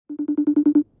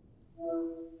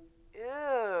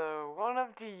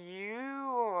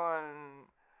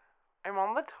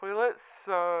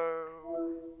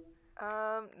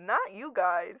you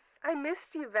guys? I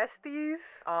missed you, besties.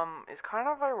 It's kind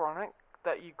of ironic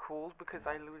that you called because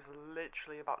I was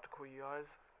literally about to call you guys.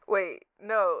 Wait,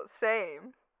 no,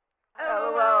 same.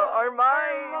 LOL, our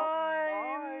minds.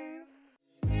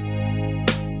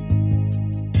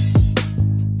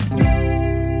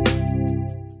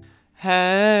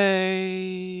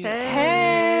 Hey.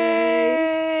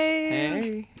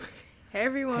 Hey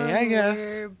everyone, Hey, I guess.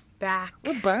 we're back.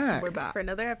 We're back. We're back. For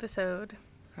another episode.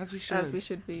 As we should. As we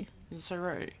should be. You're so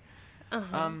right.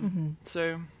 Uh-huh.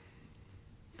 So,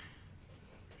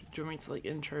 do you want me to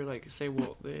intro, say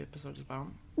what the episode is about?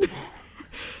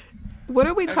 What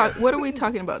are we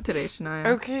talking about today, Shania?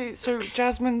 Okay, so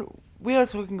Jasmine, we are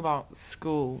talking about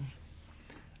school.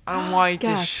 And why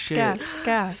this shit.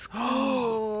 Gas.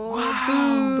 Oh,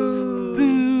 Wow.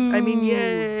 boo. I mean,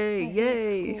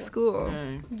 yay, school.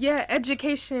 No. Yeah,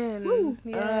 education. Woo.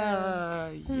 Yeah.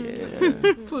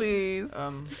 Yeah. Please.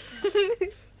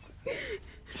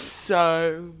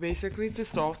 So, basically, to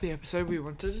start off the episode, we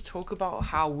wanted to talk about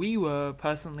how we were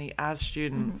personally as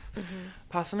students.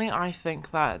 Personally, I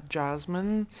think that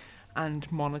Jasmine and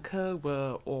Monica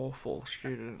were awful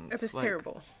students. It was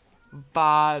terrible.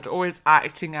 Bad, always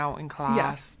acting out in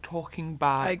class, talking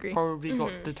bad. I agree. Probably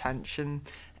got detention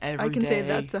every day. I can say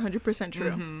that's 100%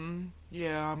 true.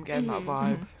 Yeah, I'm getting that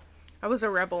vibe. I was a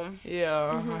rebel.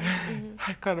 Yeah,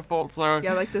 I kind of thought so.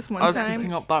 Yeah, like this one I was time.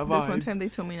 picking up that vibe. This one time they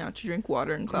told me not to drink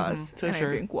water in class, so and true. I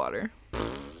drink water.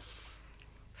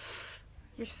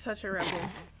 You're such a rebel.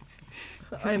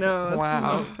 I know.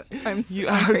 Wow. I'm You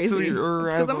I'm crazy. absolute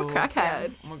Because I'm a rebel.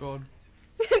 crackhead. Oh my god.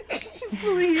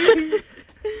 Please.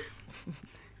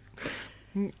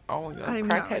 Oh my god, I'm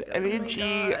not crackhead like that. energy. Oh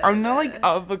my God. I'm not like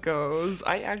other girls.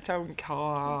 I act out in You're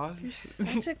class.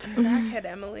 such a crackhead,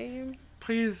 Emily.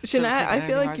 Please. Shania, don't take I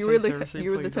feel anything like you say were seriously,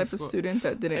 you were the please, type that's of what- student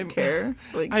that didn't I'm- care.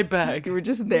 Like I beg. you were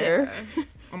just there. Yeah.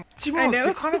 To be I honest, know.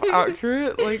 you're kind of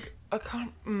accurate. I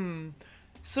can't.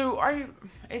 So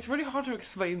it's really hard to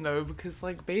explain though because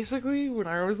basically when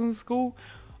I was in school,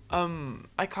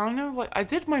 I kind of I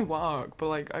did my work,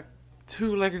 but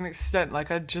to an extent,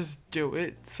 I'd just do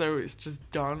it, so it's just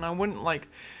done. I wouldn't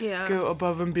Yeah. go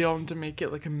above and beyond to make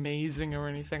it amazing or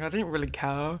anything. I didn't really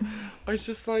care. I was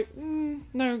just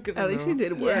no, good At least you enough.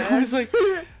 did work. Yeah. I was like,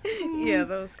 Yeah,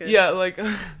 that was good. yeah,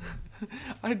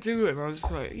 I do it, and I was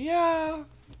just yeah.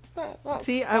 That's,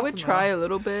 See, I would that's try enough. a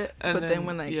little bit, And but then then,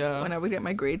 when yeah. when I would get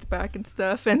my grades back and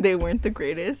stuff, and they weren't the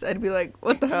greatest, I'd be like,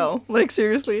 "What the hell?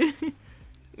 Seriously?"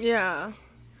 Yeah.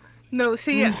 No,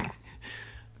 see,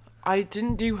 I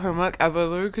didn't do homework ever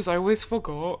though, because I always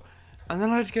forgot. And then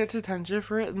I'd get detention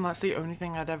for it, and that's the only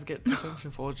thing I'd ever get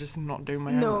detention for, just not doing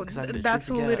my no, homework. 'Cause I'd literally that's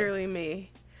forget. literally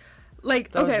me.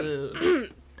 That Okay,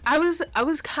 was it. I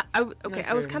was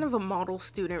Sorry. kind of a model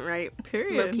student, right?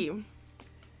 Period. Low key.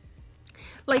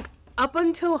 Up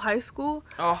until high school,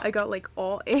 Oh, I got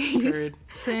all A's. period.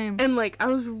 Same. And I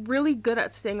was really good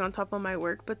at staying on top of my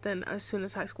work, but then as soon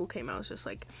as high school came out, I was just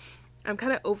I'm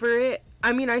kind of over it.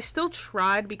 I mean, I still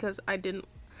tried because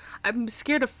I'm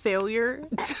scared of failure.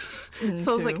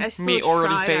 So I was I still Me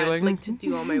already tried failing. to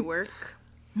do all my work.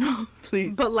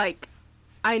 Please. But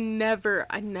I never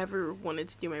wanted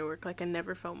to do my work. I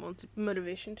never felt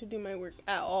motivation to do my work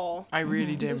at all. I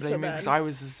really didn't was so blame you, because bad. I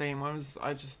was the same.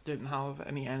 I just didn't have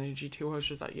any energy to. I was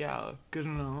just yeah, good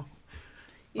enough.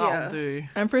 That'll Yeah. do.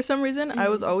 And for some reason, I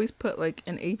was always put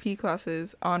in AP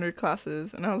classes, honored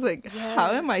classes, and I was like,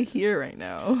 "How am I Yes. here right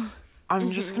now?"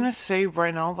 I'm just gonna say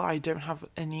right now that I don't have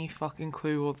any fucking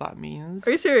clue what that means.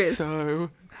 Are you serious? So,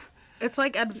 It's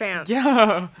advanced.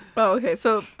 yeah. Oh, okay.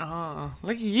 So,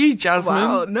 Look at you, Jasmine.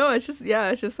 wow. No, it's just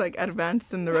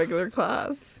advanced in the regular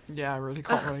class. Yeah, I really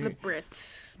can't Ugh, the relate.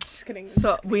 Brits. Just kidding.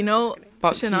 So we know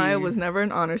Fuck Shania you. was never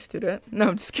an honor student. No,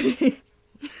 I'm just kidding.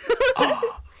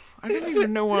 I don't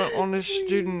even know what honest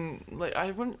student I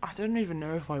don't even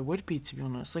know if I would be, to be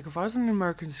honest. If I was in an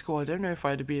American school, I don't know if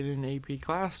I'd be in an AP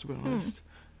class, to be honest.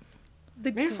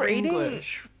 The Maybe for grading,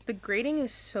 English. the grading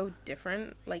is so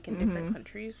different, in different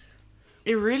countries.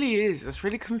 It really is. It's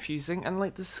really confusing, and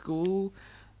the school,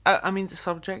 the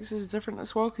subjects is different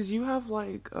as well, because you have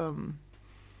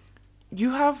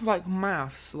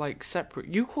maths separate.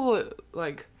 You call it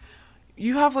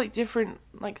you have different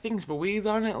things, but we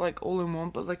learn it all in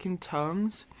one, but in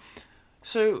terms.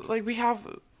 So we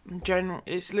have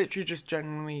it's literally just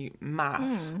generally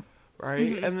maths,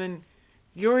 right? And then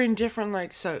you're in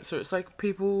different sets, so it's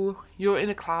you're in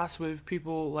a class with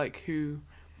people who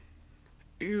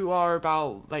are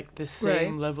about the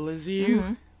same Right. level as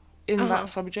you in that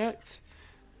subject,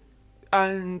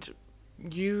 and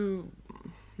you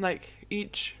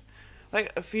each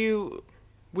a few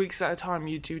weeks at a time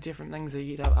you do different things.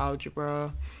 You'd have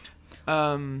algebra,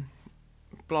 blah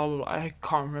blah blah. I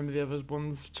can't remember the other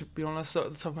ones, to be honest,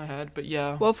 at the top of my head, but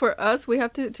yeah. Well, for us, we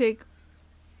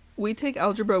take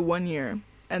algebra 1 year,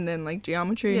 and then like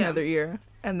geometry Yeah. another year,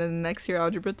 and then next year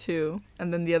algebra 2,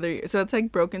 and then the other year. So it's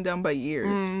like broken down by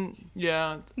years.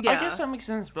 Yeah. Yeah. I guess that makes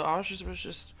sense, but ours was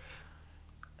just,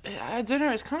 I don't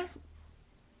know, it's kind of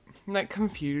like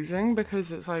confusing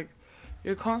because it's like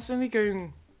you're constantly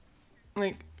going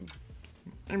like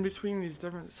in between these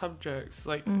different subjects,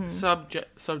 like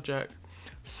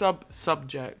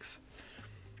sub-subjects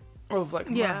of like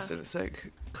Yeah. maths, and it's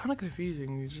like kind of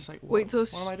confusing. You're just like, Wait, so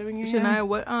what am I doing here? Shania,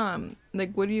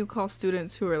 what do you call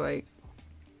students who are like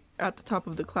at the top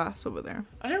of the class over there?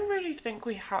 I don't really think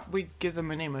we give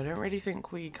them a name. I don't really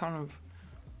think we kind of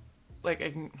like.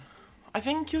 I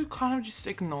think you're kind of just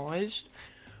acknowledged,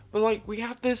 but like we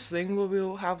have this thing where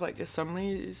we'll have like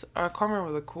assemblies. I can't remember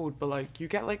what they're called, but like you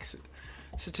get like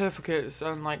certificates,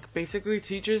 and like basically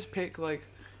teachers pick like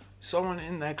someone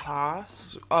in their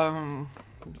class.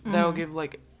 They'll give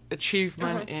like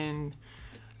achievement in,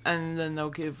 and then they'll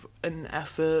give an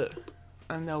effort,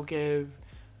 and they'll give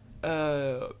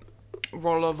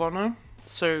roll of honor.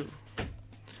 So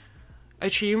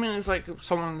achievement is like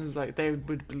someone who's like they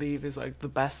would believe is like the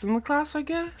best in the class, I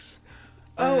guess.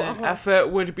 And then effort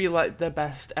would be like the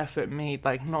best effort made,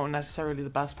 like not necessarily the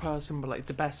best person, but like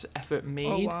the best effort made.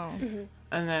 Oh wow.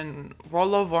 And then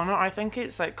roll of honor, I think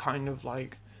it's like kind of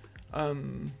like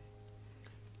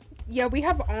Yeah, we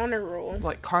have honor roll.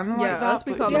 like kind of Yeah, like that. us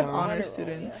we but call yeah. them honor honor roll,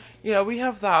 students. Yeah, we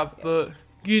have that, but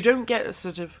you don't get a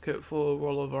certificate for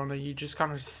roll of honor. You just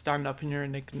kind of stand up and you're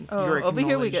you're Over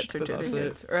here we get acknowledged, but that's it.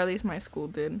 certificates, or at least my school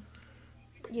did.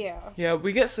 Yeah. Yeah,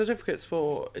 we get certificates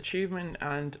for achievement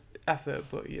and effort,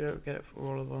 but you don't get it for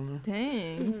roll of honor.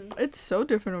 Dang, it's so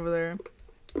different over there.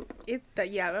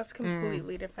 That's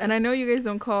completely different. And I know you guys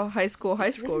don't call high school,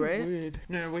 It's really right? weird.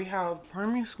 No, we have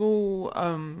primary school,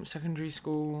 secondary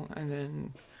school, and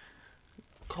then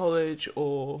college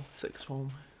or sixth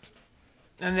form,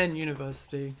 and then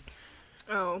university.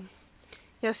 Oh.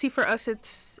 Yeah, see, for us,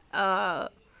 it's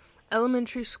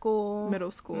elementary school,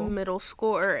 Middle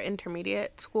school. or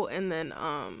intermediate school, and then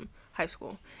high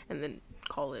school, and then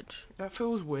college. That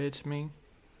feels weird to me.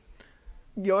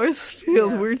 Yours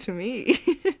feels Yeah. weird to me.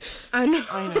 I know.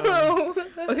 I know.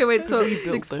 Okay, wait. So It's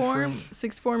built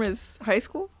sixth form is high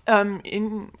school?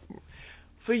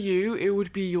 For you, it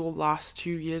would be your last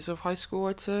 2 years of high school,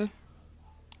 I'd say.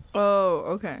 Oh,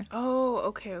 okay. Oh,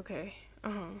 okay.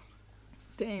 Dang,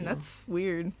 Yeah. that's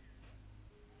weird.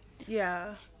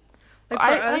 Yeah. Like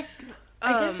I- for I- us,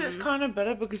 I guess it's kind of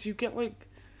better because you get like,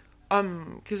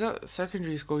 because at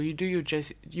secondary school you do your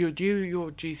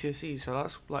GCSE, so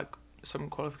that's like some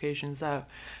qualifications there,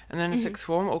 and then in sixth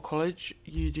form or college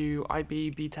you do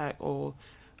IB, BTEC, or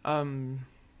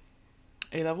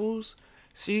A levels,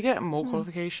 so you get more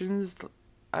qualifications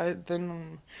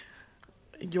than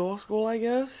your school, I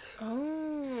guess.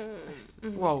 Oh.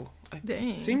 Well, Dang.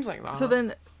 it seems like that. So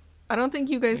then, I don't think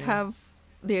you guys Yeah. have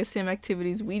the same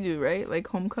activities we do, right? Like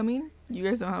homecoming. You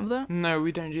guys don't have that. No,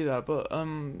 we don't do that. But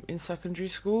in secondary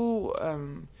school,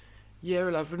 year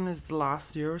 11 is the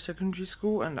last year of secondary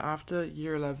school, and after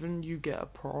year 11, you get a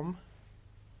prom.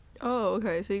 Oh,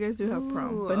 okay. So you guys do have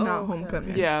prom, Ooh, but not okay.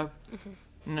 homecoming. Yeah.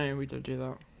 No, we don't do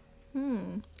that.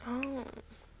 Oh.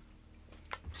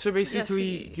 So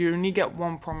basically, see. you only get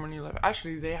one prom when you live.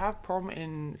 Actually, they have prom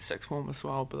in sixth form as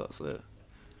well, but that's it.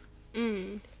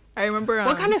 I remember.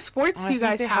 What kind of sports I do you think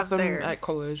guys they have them there? at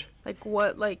college. Like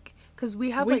what? Like, because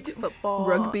we have We like do- football,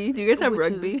 rugby? Do you guys have which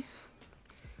rugby? is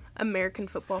American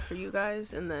football for you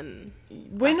guys, and then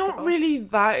We're not basketball. really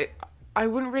that. I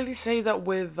wouldn't really say that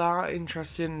we're that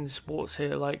interested in sports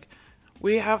here. Like,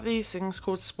 we have these things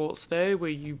called Sports Day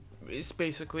where it's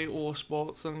basically all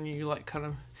sports and you like kind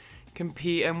of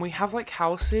compete, and we have like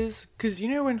houses, because you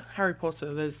know in Harry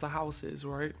Potter there's the houses,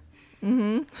 right?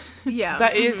 yeah,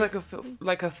 That is like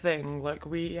a thing. Like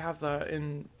we have that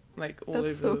in like all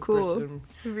That's over so cool. Britain.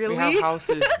 really. We have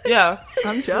houses. Yeah.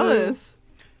 I'm jealous.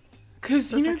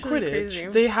 Because you That's know actually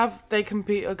Quidditch, crazy. they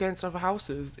compete against other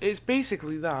houses. It's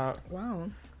basically that, Wow,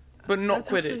 but not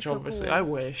That's actually Quidditch. so Obviously, cool. I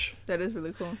wish. that is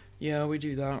really cool. Yeah, we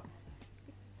do that,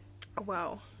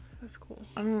 Wow, that's cool.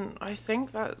 and I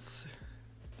think that's.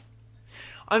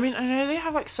 I mean, I know they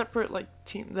have like separate like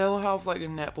team. They'll have like a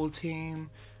netball team,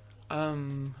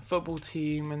 football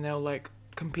team, and they'll like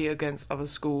compete against other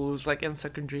schools like in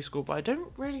secondary school. But I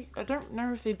don't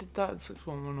know if they did that in sixth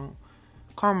form or not.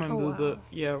 Can't remember, wow. but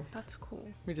yeah. That's cool.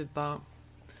 We did that.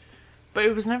 But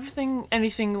it was never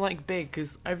anything like big,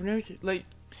 because I've noticed, like,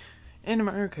 in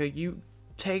America, you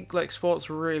take, like, sports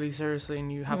really seriously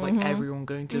and you have, like, everyone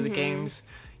going to the games.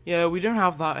 Yeah, we don't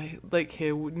have that like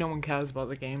here. No one cares about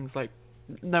the games. Like,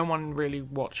 no one really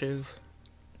watches.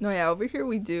 No, yeah, over here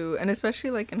we do, and especially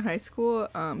like in high school,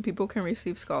 people can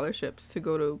receive scholarships to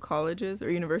go to colleges or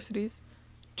universities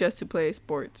just to play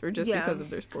sports or just Yeah. because of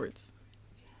their sports.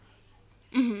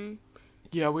 Hmm.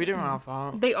 Yeah, we don't have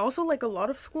that. They also, like, a lot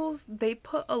of schools, they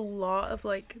put a lot of,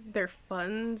 like, their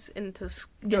funds into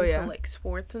yeah. like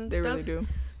sports and They stuff. really do.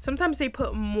 Sometimes they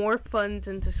put more funds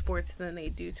into sports than they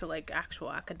do to, like,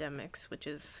 actual academics, which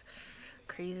is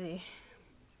crazy.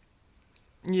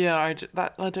 Yeah,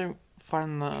 I don't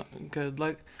find that good.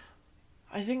 Like,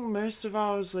 I think most of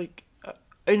ours, like,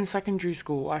 in secondary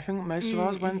school, I think most of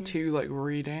ours went to, like,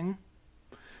 reading.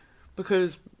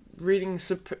 Because reading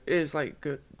is, like,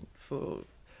 good for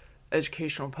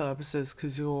educational purposes,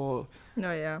 because you're...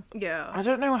 No, yeah. Yeah. I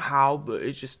don't know how, but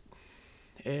it just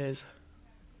is.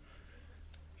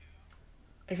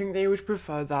 I think they would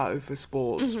prefer that over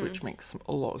sports, which makes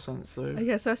a lot of sense, though. I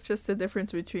guess that's just the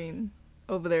difference between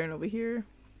over there and over here.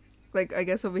 Like, I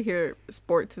guess over here,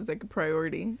 sports is like a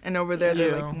priority, and over there,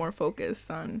 they're Yeah. like more focused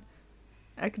on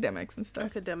academics and stuff.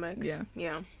 Academics. Yeah.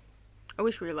 Yeah. I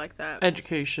wish we were like that.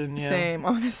 Education, yeah. Same,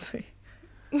 honestly.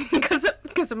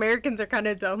 Because Americans are kind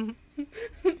of dumb.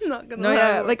 Not gonna No, lie.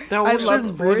 yeah, like They're I also love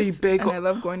sports, really big and on- I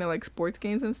love going to like sports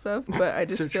games and stuff. But I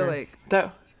just So feel true. like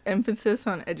That emphasis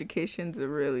on education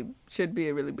should be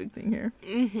a really big thing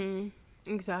here.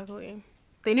 Exactly.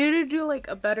 They need to do, like,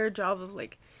 a better job of,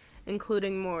 like,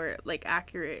 including more, like,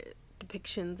 accurate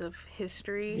depictions of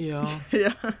history. yeah.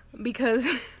 Yeah. Because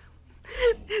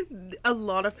a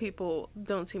lot of people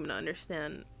don't seem to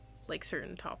understand, like,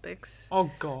 certain topics. Oh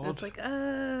And god. it's like,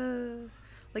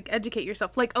 educate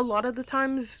yourself. Like, a lot of the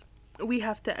times, we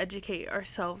have to educate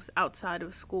ourselves outside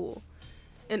of school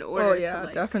in order Oh yeah, to,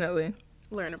 like, definitely.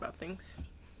 learn about things.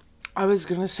 I was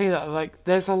gonna say that, like,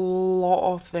 there's a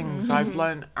lot of things I've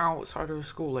learned outside of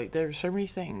school. Like, there are so many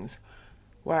things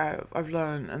where I've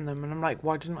learned and I'm like,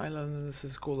 why didn't I learn this in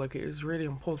school? Like, it is really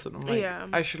important. I'm like, Yeah.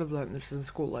 I should have learned this in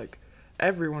school. Like,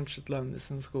 everyone should learn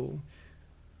this in school.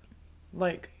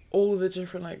 Like, all the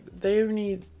different, like, they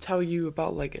only tell you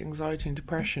about, like, anxiety and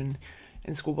depression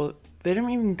in school, but they don't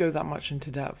even go that much into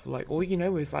depth. Like, all you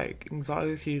know is, like,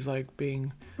 anxiety is, like,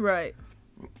 being... Right.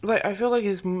 Like, I feel like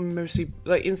it's mostly,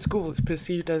 like, in school, it's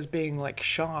perceived as being, like,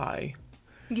 shy.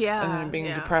 Yeah. And then being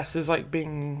yeah. depressed is, like,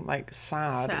 being, like,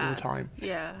 sad all the Sad. time.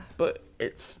 Yeah. But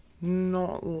it's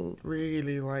not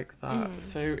really like that.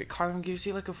 So it kind of gives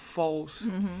you, like, a false,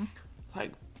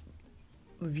 like,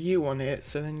 view on it.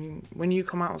 So then when you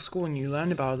come out of school and you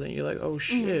learn about it, you're like, oh,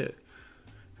 shit.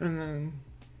 And then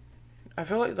I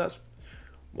feel like that's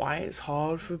why it's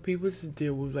hard for people to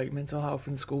deal with, like, mental health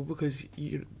in school, because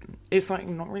it's, like,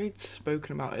 not really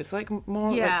spoken about. It's, like,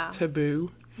 more Yeah. like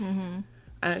taboo.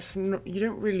 And it's not, you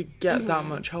don't really get that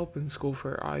much help in school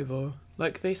for it either.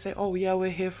 Like, they say, oh yeah, we're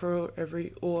here for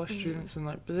all our students, and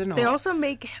like, but they're not. They also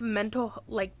make mental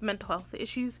health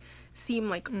issues seem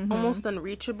like almost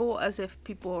unreachable, as if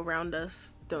people around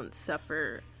us don't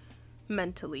suffer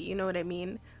mentally. You know what I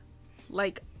mean?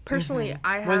 Like, personally,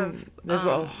 I have when there's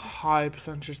a high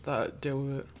percentage that deal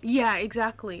with it. yeah,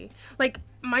 exactly. Like,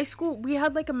 my school, we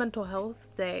had like a mental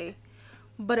health day,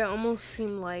 but it almost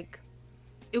seemed like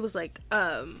it was like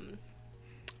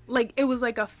it was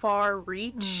like a far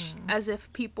reach, as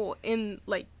if people in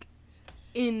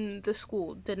the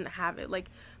school didn't have it. Like,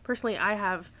 personally, I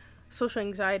have social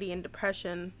anxiety and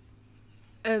depression,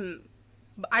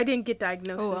 but I didn't get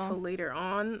diagnosed Oh, wow. until later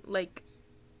on, like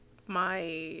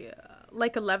my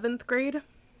 11th grade.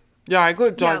 Yeah, I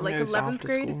got Yeah, like diagnosed 11th after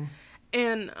grade. school.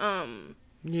 And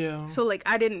Yeah. so, like,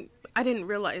 I didn't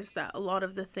realize that a lot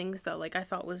of the things that, like, I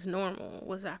thought was normal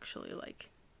was actually, like,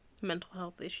 mental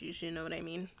health issues, you know what I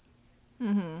mean?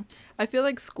 I feel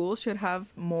like schools should have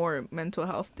more mental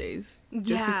health days. Just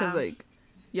Yeah. because, like,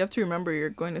 you have to remember you're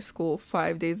going to school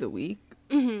 5 days a week.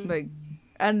 Like,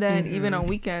 and then even on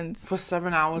weekends. For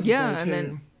 7 hours Yeah, a day, and too.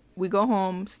 then we go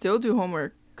home, still do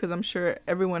homework, because I'm sure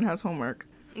everyone has homework.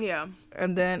 Yeah.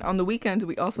 And then on the weekends,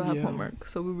 we also have Yeah. homework.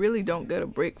 So we really don't get a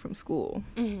break from school.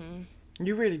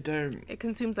 You really don't. It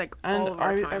consumes, like, And all of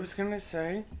our time. I was gonna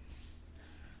say,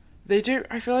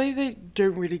 I feel like they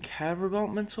don't really care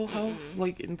about mental health,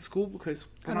 like, in school, because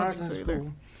when I I don't was in think so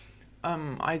either.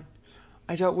 school,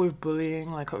 I dealt with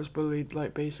bullying. Like, I was bullied,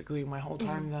 like, basically my whole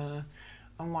time there.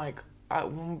 And, like,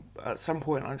 at some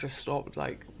point, I just stopped,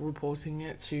 like, reporting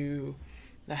it to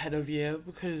the head of year,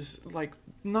 because, like,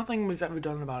 nothing was ever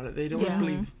done about it. They don't Yeah.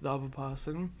 believe the other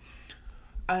person.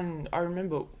 And I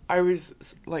remember I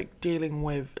was, like, dealing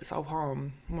with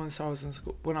self-harm when I was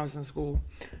in school.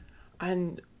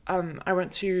 And I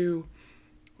went to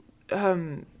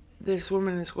this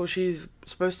woman in school, she's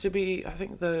supposed to be, I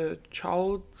think, the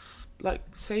child's like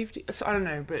safety. I don't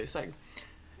know, but it's like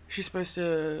she's supposed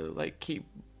to like keep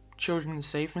children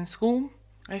safe in school.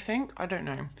 I think, I don't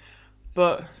know,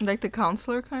 but Like the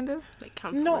counselor, kind of? Like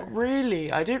counselor. not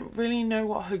really. I didn't really know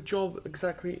what her job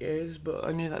exactly is, but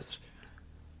I knew that's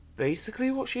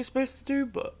basically what she's supposed to do.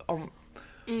 But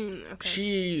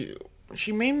Okay.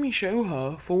 she made me show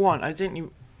her. For one, I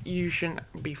didn't. You shouldn't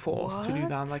be forced to do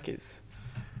that. What? Like, it's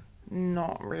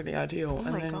not really ideal. Oh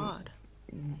and my then god.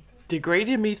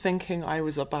 degraded me thinking I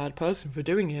was a bad person for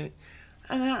doing it.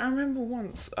 And then I remember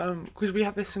once, because we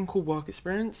had this thing called work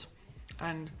experience,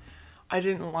 and I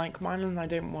didn't like mine, and I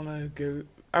didn't want to go.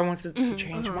 I wanted to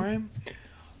change mine.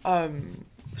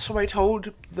 So I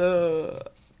told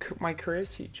my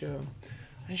careers teacher,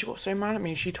 and she got so mad at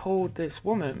me. She told this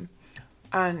woman,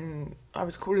 and I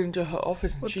was called into her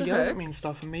office, and What she the yelled heck? at me and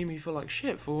stuff, and made me feel like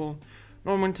shit for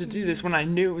not wanting to do this when I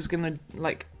knew it was gonna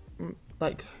like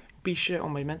be shit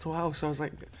on my mental health. So I was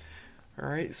like,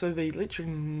 alright. So they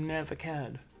literally never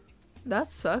cared.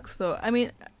 That sucks, though. I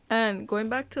mean, and going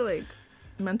back to, like,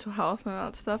 mental health and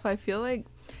that stuff, I feel like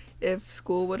if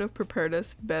school would have prepared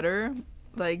us better,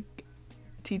 like,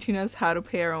 teaching us how to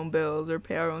pay our own bills or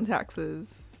pay our own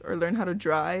taxes or learn how to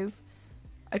drive,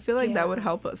 I feel like that would Yeah.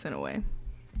 help us in a way.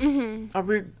 Mm-hmm.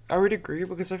 I would agree,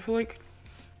 because I feel like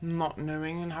not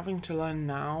knowing and having to learn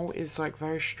now is like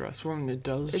very stressful, and it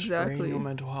does strain Exactly. your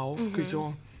mental health, because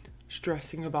you're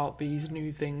stressing about these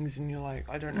new things, and you're like,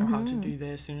 I don't know how to do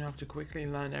this, and you have to quickly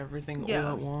learn everything Yeah.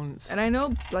 all at once. And I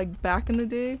know, like, back in the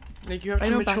day, Like, you have I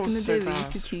to know mature back in the so day they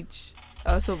used to fast. teach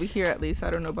us over here, at least, I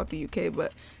don't know about the UK,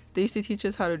 but they used to teach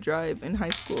us how to drive in high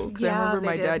school. Because I Yeah, remember they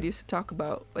my dad did. used to talk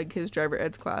about, like, his driver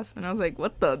ed's class. And I was like,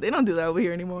 what the? They don't do that over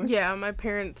here anymore. Yeah, my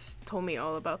parents told me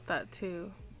all about that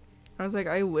too. I was like,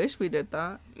 I wish we did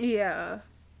that. Yeah.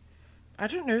 I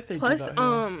don't know if they Plus, do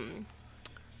that here.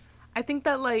 I think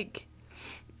that like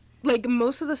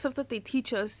most of the stuff that they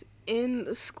teach us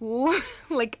in school,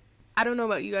 like, I don't know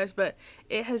about you guys, but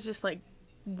it has just like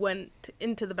went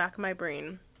into the back of my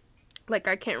brain. Like,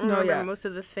 I can't No, remember yeah. most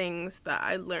of the things that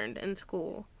I learned in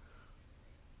school.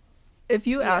 If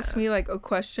you ask Yeah. me, like,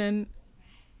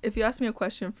 if you ask me a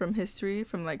question from history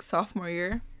from, like, sophomore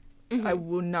year, I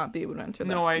will not be able to answer that.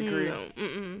 No, I agree.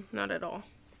 No, not at all.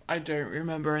 I don't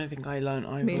remember anything I learned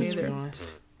either, Me to be neither.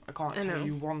 honest. I can't I tell know.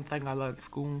 you one thing I learned at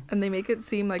school. And they make it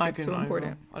seem like I it's so couldn't either.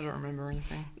 important. I don't remember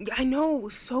anything. Yeah, I know,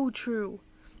 so true.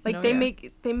 Like, No, they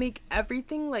yeah. make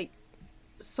everything like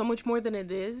so much more than it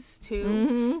is too.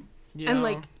 Mm-hmm. Yeah. And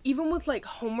like even with like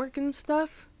homework and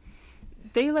stuff,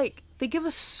 they give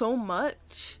us so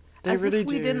much. They as really if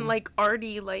we do. didn't like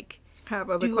already like Have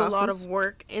other do classes. a lot of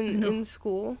work in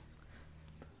school.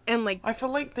 And like I feel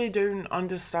like they don't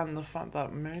understand the fact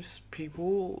that most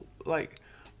people, like,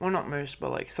 well, not most,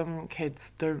 but like some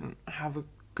kids don't have a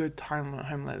good time at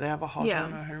home. Like, they have a hard Yeah.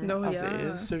 time at home No, as it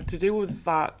yeah. is. So to deal with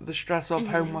that, the stress of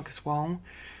homework as well,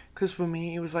 because for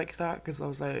me it was like that, because I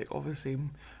was like, obviously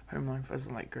home life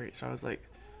wasn't like great, so I was like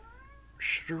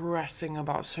stressing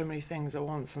about so many things at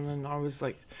once, and then I was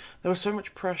like, there was so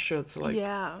much pressure to like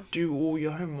yeah. do all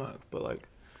your homework, but like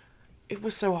it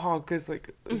was so hard because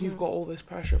like you've got all this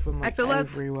pressure from like I feel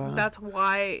everywhere. that's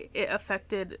why it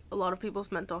affected a lot of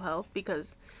people's mental health,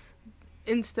 because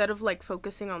instead of like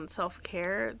focusing on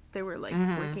self-care, they were like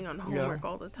working on homework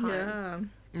all the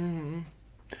time. Yeah.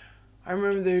 I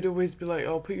remember they'd always be like,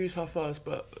 "Oh, put yourself first,"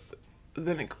 but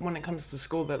then when it comes to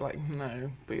school, they're like, "No,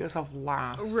 put yourself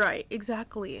last." Right,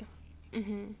 exactly.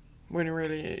 When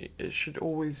really it should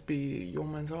always be your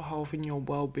mental health and your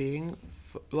well-being,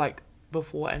 like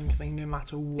before anything, no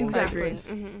matter what. Exactly. it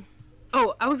is.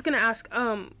 Oh, I was gonna ask,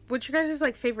 what's your guys'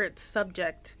 like favorite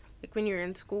subject? Like when you're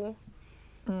in school,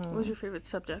 what was your favorite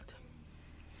subject?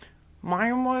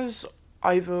 Mine was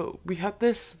either we had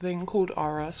this thing called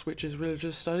RS, which is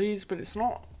religious studies, but it's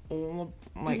not all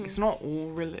like it's not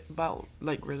all about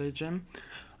like religion.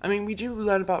 I mean, we do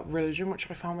learn about religion, which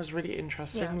I found was really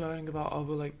interesting, Yeah. learning about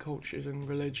other like cultures and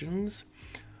religions.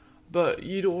 But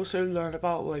you'd also learn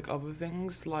about like other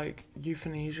things like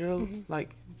euthanasia,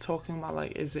 like talking about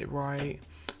like is it right,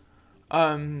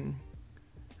 and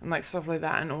like stuff like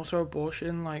that, and also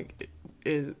abortion, like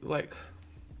is like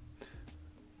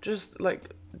just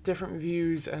like different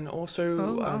views, and also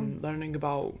Oh, wow. learning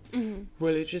about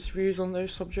religious views on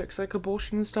those subjects like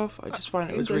abortion and stuff. I just find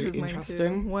it was English really mine too.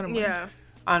 interesting. One of mine. Yeah.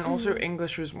 And also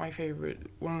English was my favorite,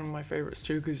 one of my favorites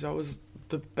too, because that was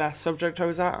the best subject I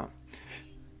was at.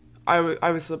 I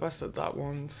was the best at that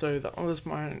one, so that was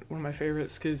one of my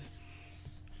favorites. Because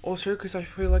I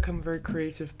feel like I'm a very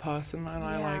creative person, and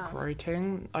I like Yeah.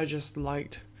 writing. I just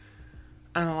liked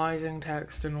analyzing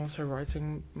text and also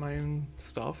writing my own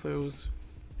stuff. It was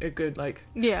a good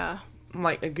Yeah.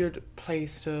 a good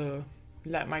place to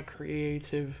let my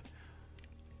creative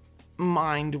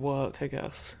mind work, I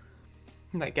guess.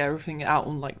 Like get everything out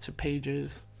on to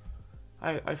pages.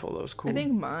 I thought that was cool. I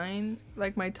think mine,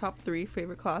 like my top 3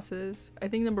 favorite classes, I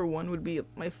think number 1 would be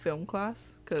my film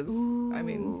class, because I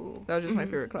mean that was just my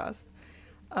favorite class.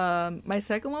 My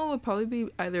second one would probably be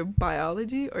either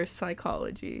biology or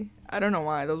psychology. I don't know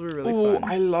why, those were really fun.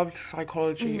 I loved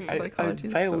psychology. I Psychology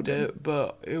is failed so good. it,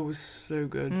 but it was so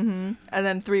good. And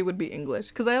then 3 would be English,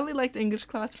 because I only liked English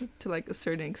class to like a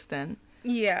certain extent.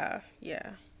 Yeah.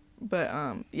 But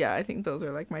yeah, I think those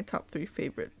are like my top 3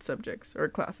 favorite subjects or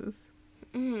classes.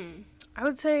 I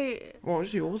would say What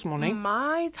was yours, Moni?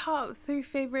 my top 3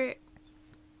 favorite,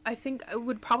 I think it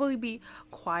would probably be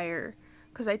choir,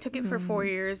 because I took it for 4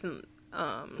 years, and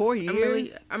 4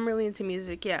 years? I'm really into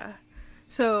music. Yeah,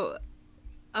 so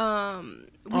we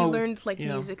learned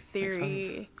music makes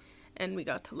theory, and we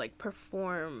got to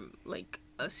perform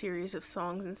a series of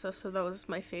songs and stuff. So that was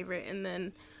my favorite. And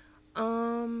then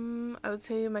I would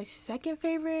say my second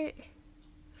favorite,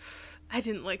 I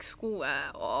didn't like school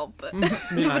at all, but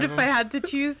but if I had to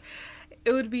choose,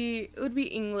 it would be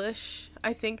English,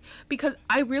 I think, because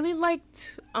I really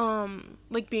liked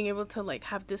being able to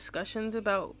have discussions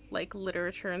about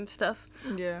literature and stuff.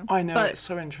 Yeah. I know, but- it's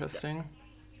so interesting.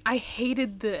 I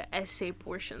hated the essay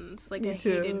portions. I too.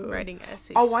 hated writing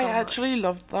essays. Oh, so I actually much.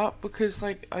 loved that because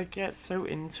I get so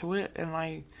into it, and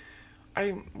I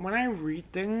when I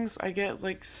read things, I get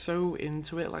so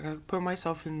into it. I put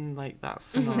myself in that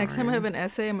scenario. Next time I have an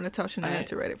essay, I'm gonna tell Shania I-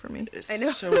 to write it for me. It's I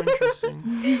know. so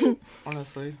interesting.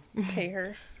 Honestly. Pay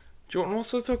her. Do you want to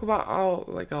also talk about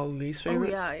our least Oh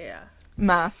favorites? yeah.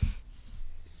 Math.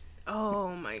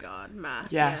 Oh my god,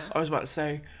 math. Yes, Yeah. I was about to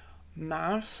say,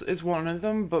 maths is one of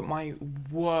them, but my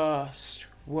worst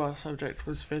subject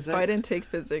was physics. Oh, I didn't take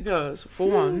physics. Because for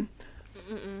one,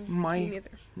 Me my neither.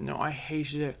 no, I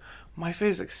hated it. My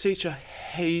physics teacher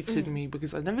hated me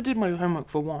because I never did my homework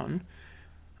for one,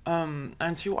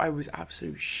 and two, I was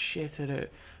absolute shit at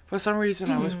it. For some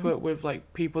reason, I was put with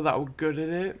people that were good at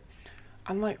it,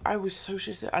 and I was so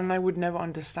shit at it, and I would never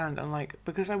understand, and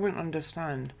because I wouldn't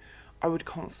understand, I would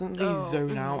constantly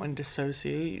zone out and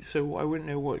dissociate, so I wouldn't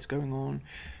know what's going on.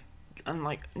 And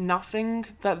nothing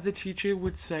that the teacher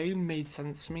would say made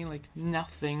sense to me.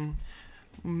 Nothing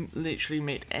literally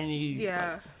made any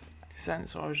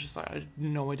sense. So I was just I had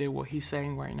no idea what he's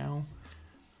saying right now.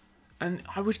 And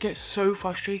I would get so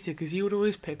frustrated because he would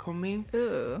always pick on me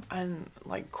Ew. and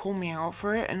call me out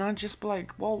for it, and I'd just be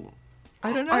well,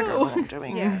 I don't know. I don't know what I'm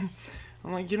doing. Yeah.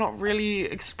 I'm you're not really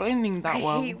explaining that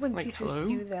well. I hate when teachers hello?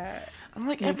 do that. And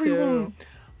Me everyone, too.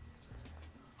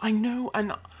 I know,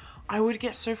 and I would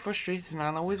get so frustrated, and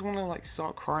I always want to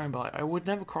start crying, but I would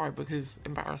never cry because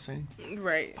embarrassing.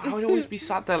 Right. But I would always be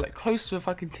sat there close to the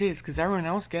fucking tears because everyone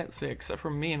else gets it except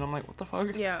for me, and I'm what the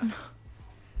fuck? Yeah.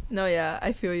 No, yeah,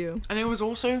 I feel you. And it was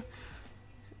also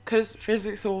because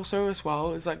physics also as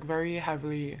well is very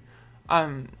heavily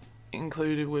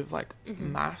included with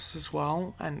maths as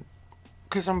well, and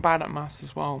because I'm bad at maths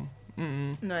as well.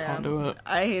 No, yeah, Can't do it.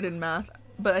 I hated math,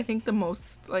 but I think the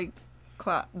most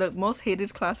the most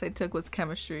hated class I took was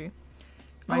chemistry.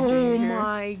 My Oh junior year.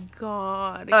 my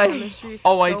god. I- Chemistry is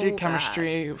Oh, I so did bad.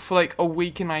 chemistry for a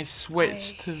week, and I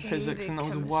switched I to physics, and that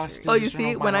was the worst hated Oh, decision you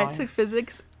see, of my when I life. took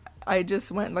physics, I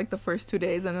just went the first 2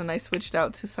 days, and then I switched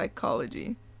out to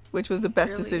psychology, which was the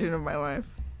best Really? decision of my life.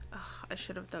 Ugh, I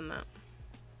should have done that.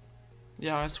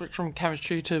 Yeah, I switched from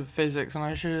chemistry to physics, and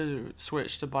I should have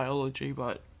switched to biology,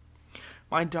 but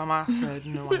my dumbass said,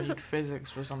 no, I need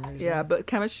physics for some reason. Yeah, but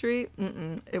chemistry,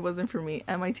 it wasn't for me.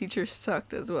 And my teacher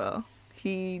sucked as well.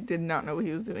 He did not know what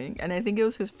he was doing. And I think it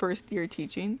was his first year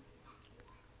teaching.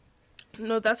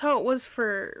 No, that's how it was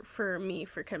for me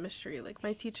for chemistry.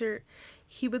 My teacher,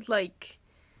 he would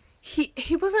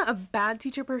he wasn't a bad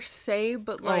teacher per se,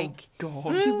 but Oh,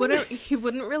 God. he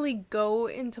wouldn't really go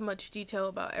into much detail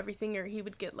about everything, or he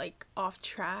would get off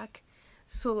track.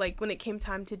 So when it came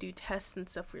time to do tests and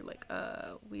stuff, we were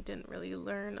we didn't really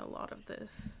learn a lot of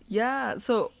this. Yeah,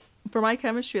 so for my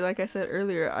chemistry, like I said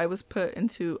earlier, I was put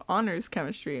into honors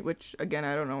chemistry, which again,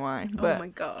 I don't know why. But Oh my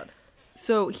god.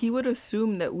 so he would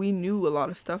assume that we knew a lot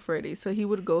of stuff already. So he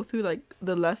would go through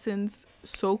the lessons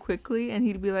so quickly, and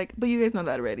he'd be like, "But you guys know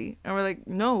that already." And we're like,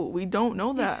 "No, we don't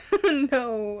know that."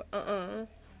 No.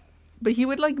 But he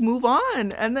would move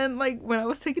on, and then when I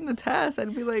was taking the test,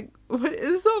 I'd be like, "What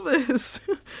is all this?"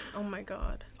 Oh my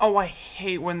god. Oh, I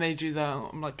hate when they do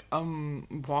that.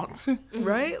 I'm what?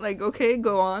 Right? Okay,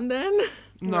 go on then.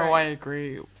 No, Right. I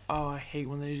agree. oh, I hate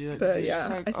when they do that. 'Cause But it's yeah, just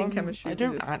like, I think chemistry I was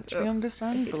don't just, actually ugh,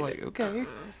 understand, but like, okay.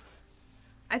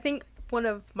 I think one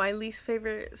of my least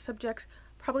favorite subjects,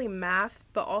 probably math,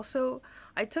 but also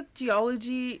I took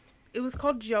geology. It was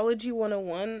called Geology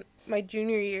 101 my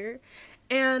junior year,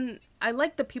 and I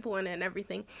liked the people in it and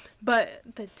everything, but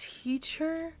the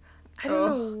teacher, I don't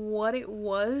know what it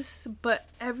was, but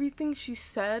everything she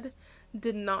said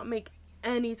did not make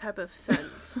any type of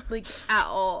sense, like at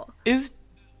all. Is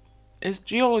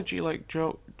geology like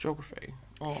geography?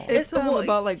 Or It's well,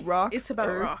 about like rocks. It's about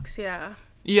Earth. rocks, yeah,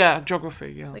 yeah,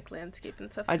 geography. Yeah, like landscape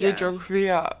and stuff. I did geography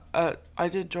at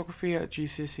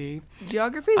GCSE.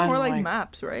 Geography is And, more like like-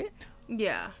 maps, right?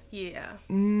 Yeah.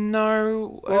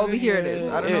 No. Well, over here it is.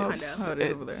 I don't know it's- how it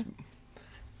is over it's- there.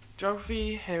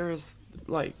 Geography here is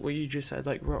like what you just said,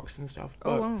 like rocks and stuff. But,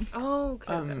 Oh, wow. Oh,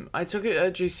 okay. I took it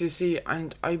at GCSE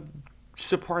and I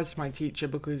surprised my teacher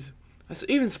because I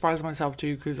even surprised myself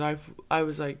too because I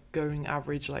was like going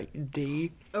average like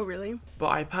D, Oh, really? but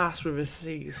I passed with a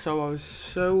C, so I was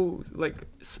so like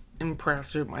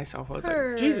impressed with myself. I was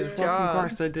like, Jesus fucking job.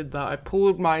 Christ, I did that. I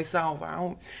pulled myself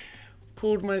out,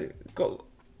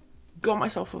 got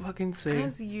myself a fucking C.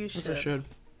 As you As I should. should.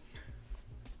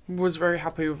 Was very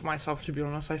happy with myself, to be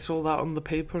honest. I saw that on the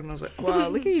paper and I was like, Wow,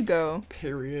 look at you go.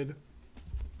 period.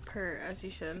 As you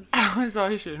should. As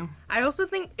I should. I also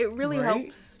think it really Right?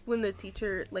 helps when the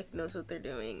teacher like knows what they're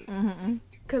doing, Mm-hmm.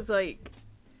 cause like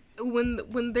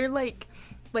when they're like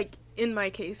in my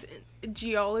case,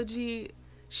 geology,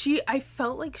 I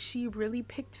felt like she really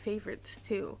picked favorites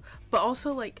too, but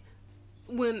also like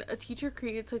when a teacher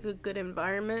creates like a good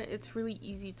environment, it's really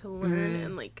easy to learn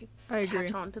and like I agree.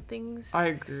 catch on to things. I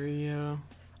agree, yeah.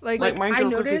 Like, Like my I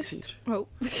geography noticed- teacher. oh,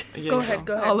 Yeah, Go you ahead,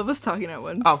 go ahead. all of us talking at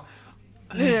once. Oh.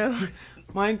 Yeah.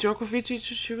 My geography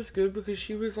teacher, she was good because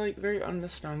she was like very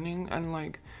understanding and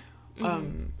like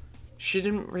she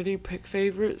didn't really pick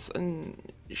favorites and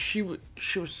she was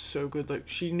so good. Like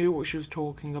she knew what she was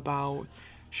talking about.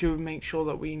 She would make sure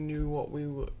that we knew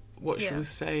what she Yeah. was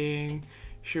saying.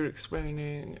 She would explain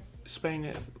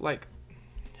it like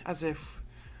as if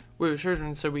we were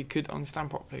children so we could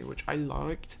understand properly, which I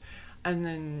liked. And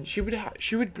then she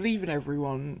would believe in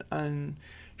everyone, and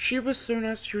she was so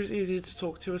nice. She was easy to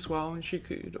talk to as well, and she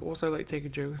could also like take a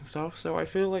joke and stuff. So I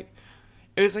feel like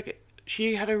it was like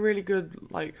she had a really good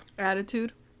like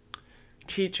Attitude.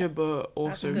 teacher, but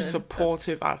also good.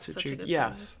 supportive That's such a attitude. good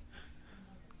Yes.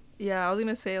 Yeah, I was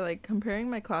gonna say like comparing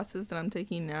my classes that I'm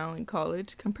taking now in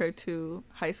college compared to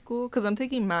high school, because I'm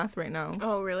taking math right now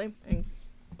Oh, really? in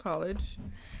college,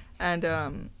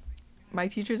 and my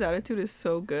teacher's attitude is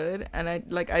so good, and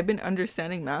I've been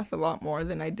understanding math a lot more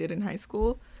than I did in high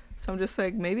school, so I'm just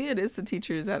like maybe it is the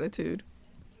teacher's attitude.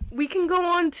 We can go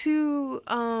on to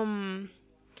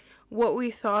what we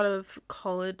thought of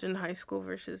college and high school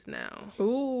versus now.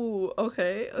 Ooh,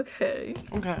 okay. Okay.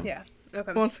 Yeah.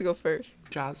 Okay. Who wants to go first?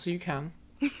 Jazz, so you can,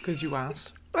 because you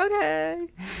asked. Okay.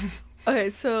 Okay,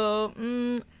 so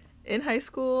in high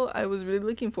school, I was really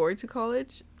looking forward to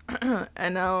college,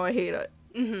 and now I hate it.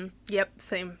 Yep.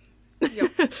 Same.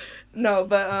 No,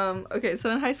 but okay, so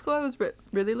in high school, I was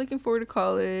really looking forward to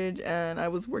college, and I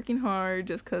was working hard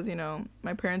just because,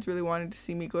 my parents really wanted to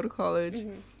see me go to college.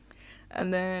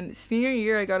 And then senior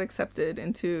year, I got accepted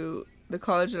into the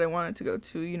college that I wanted to go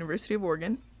to, University of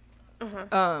Oregon.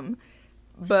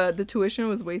 But the tuition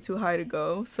was way too high to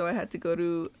go, so I had to go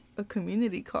to a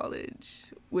community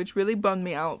college, which really bummed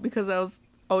me out because I was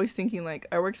always thinking, like,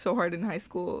 I worked so hard in high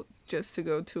school just to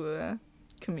go to a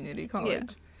community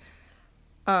college.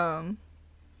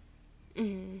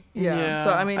 Yeah.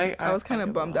 So, I mean, I was kind of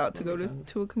get bummed that. out to That go makes to,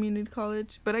 sense. to a community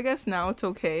college. But I guess now it's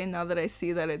okay, now that I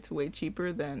see that it's way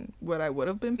cheaper than what I would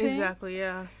have been paying. Exactly.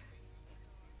 Yeah.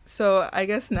 So I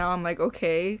guess now I'm like,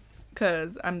 okay,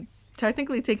 because I'm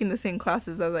technically taking the same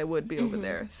classes as I would be over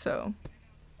there. So,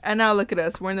 and now look at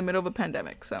us. We're in the middle of a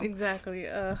pandemic. So, Exactly.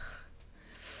 Ugh.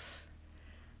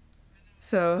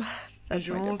 so And that's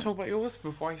do you my want to talk about yours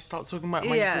before I start talking about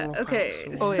my Yeah. four Okay.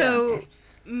 parts? Oh, yeah. So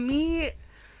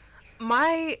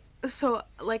so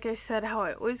like I said, how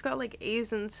I always got like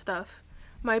A's and stuff.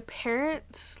 My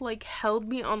parents like held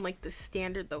me on like the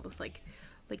standard that was like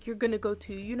you're gonna go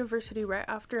to university right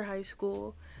after high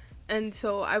school, and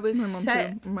so I was my mom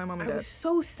set. too. My mom and I dad. was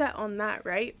so set on that,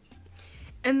 right?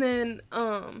 And then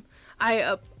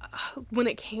when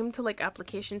it came to like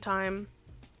application time,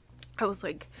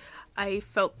 I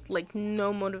felt like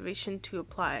no motivation to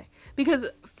apply, because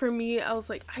for me I was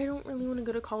like, I don't really want to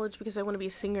go to college because I want to be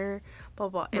a singer, blah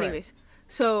blah. Right. Anyways,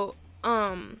 so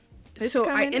It's so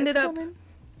coming, I ended it's up coming.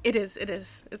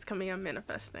 it's coming. I'm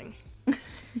manifesting.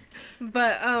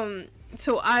 But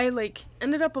so I like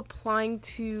ended up applying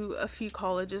to a few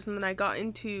colleges, and then I got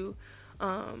into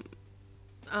um,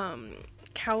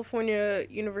 California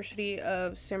University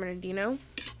of San Bernardino.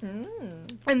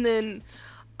 And then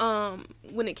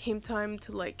when it came time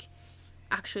to like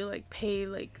actually like pay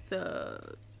like the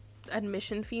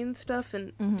admission fee and stuff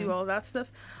and do all that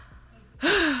stuff,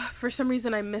 for some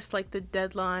reason I missed like the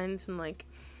deadlines, and like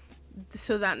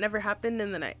so that never happened.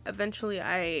 And then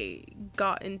I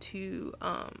got into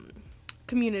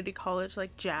community college,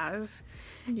 like jazz.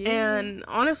 And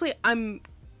honestly, I'm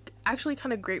actually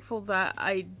kind of grateful that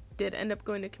I did end up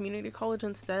going to community college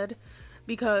instead,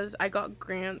 because I got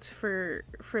grants for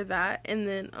that. And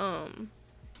then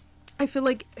I feel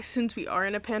like since we are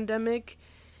in a pandemic,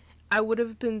 I would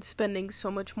have been spending so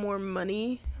much more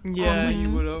money Yeah, on, like, you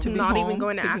would have. not home, even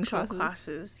going to taking actual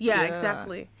classes. Yeah,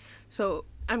 exactly. So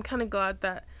I'm kind of glad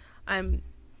that I'm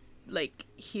like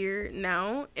here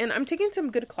now, and I'm taking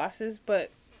some good classes,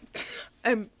 but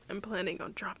I'm planning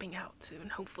on dropping out soon,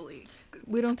 hopefully.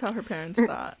 We don't tell her parents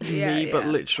that. But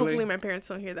literally. Hopefully my parents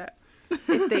don't hear that.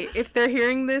 If they're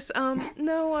hearing this,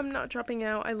 no, I'm not dropping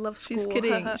out. I love school. She's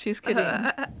kidding. She's kidding.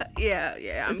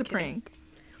 Yeah, I'm It's a kidding. prank.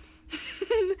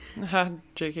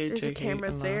 JK, There's a JK, camera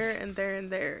unless- there and there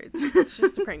and there. It's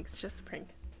just a prank. It's just a prank.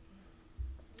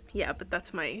 Yeah, but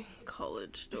that's my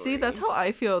college story. See, that's how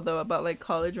I feel though about like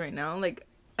college right now. Like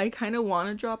I kind of want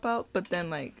to drop out, but then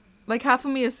like half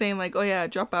of me is saying like, oh yeah,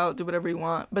 drop out, do whatever you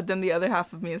want, but then the other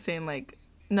half of me is saying like,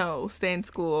 no, stay in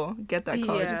school, get that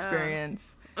college Yeah.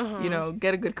 experience, you know,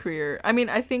 get a good career. I mean,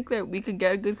 I think that we could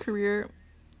get a good career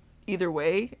either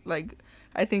way. Like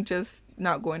I think just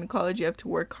not going to college, you have to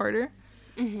work harder.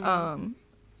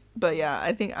 But yeah,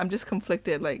 I think I'm just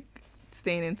conflicted, like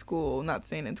staying in school, not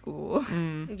staying in school.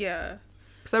 Yeah.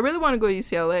 Because I really want to go to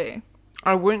UCLA.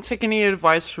 I wouldn't take any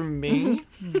advice from me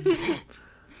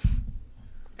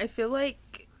I feel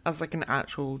like, as like an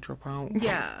actual dropout.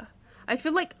 yeah. I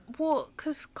feel like, well,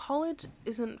 because college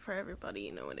isn't for everybody,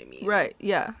 you know what I mean? Right,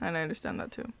 yeah, and I understand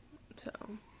that too. So,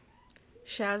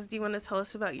 Shaz, do you want to tell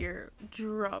us about your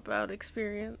dropout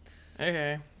experience?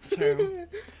 Okay, so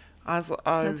as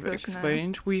I've go, Shania.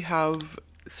 explained, we have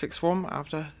sixth form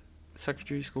after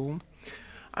secondary school,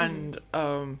 and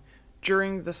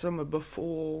during the summer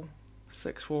before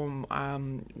sixth form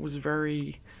was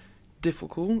very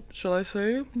difficult, shall I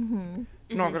say?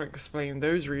 Not gonna explain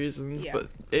those reasons, Yeah. but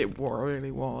it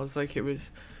really was like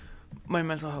my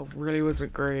mental health really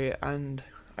wasn't great, and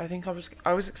I think I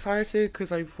was excited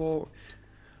because I thought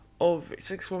of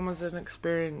sixth form as an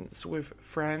experience with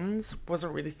friends,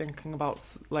 wasn't really thinking about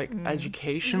like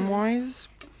education wise.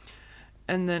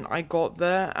 And then I got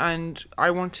there and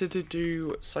I wanted to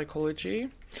do psychology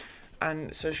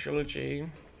and sociology,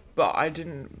 but I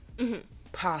didn't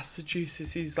pass the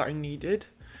GCSEs that I needed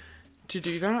to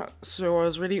do that, so I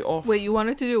was really off. Wait, you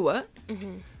wanted to do what?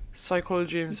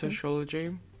 Psychology and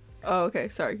sociology. Oh, okay,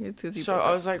 sorry. It's 'cause you So broke I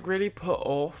up. was like really put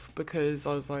off because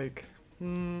I was like,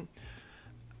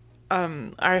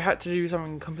 I had to do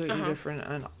something completely different,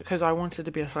 and because I wanted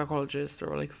to be a psychologist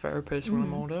or like a therapist when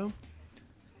I'm older.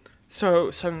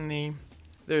 So suddenly,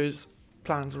 those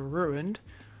plans were ruined.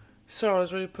 So I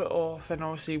was really put off, and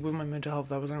obviously with my mental health,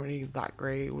 that wasn't really that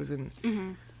great. It wasn't.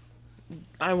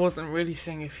 I wasn't really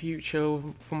seeing a future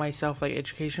for myself, like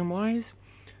education wise.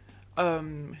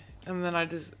 And then I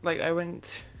just I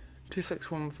went to sixth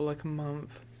form for like a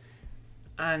month,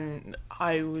 and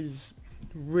I was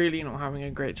really not having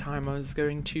a great time. I was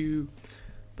going to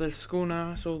the school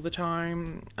nurse all the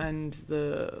time, and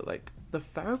the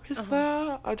therapist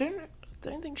there. I don't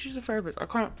think she's a therapist. I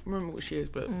can't remember what she is,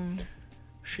 but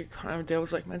she kind of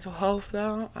deals like mental health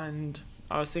there, and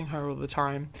I was seeing her all the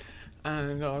time,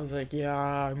 and I was like, yeah,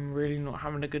 I'm really not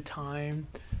having a good time.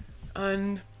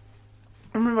 And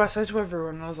I remember I said to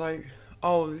everyone, I was like,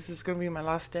 oh, this is gonna be my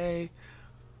last day.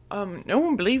 No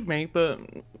one believed me, but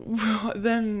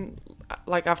then,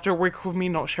 like, after a week of me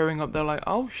not showing up, they're like,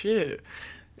 oh, shit.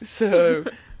 So,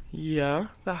 yeah,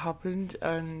 that happened.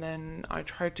 And then I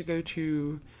tried to go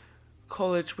to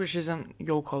college, which isn't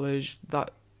your college,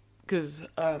 because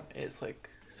it's, like,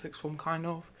 sixth form, kind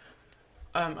of.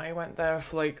 I went there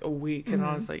for, like, a week, and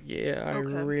I was like, yeah, I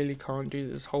Okay. really can't do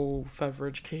this whole further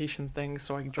education thing,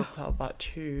 so I dropped out of that,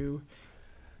 too.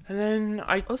 And then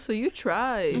Oh, so you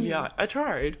tried. yeah, I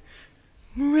tried.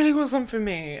 It really wasn't for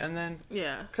me. And then,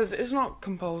 Yeah. because it's not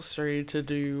compulsory to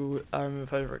do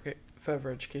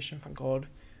further education, thank God.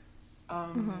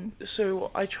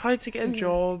 So I tried to get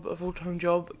a full-time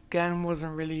job. Again,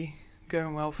 wasn't really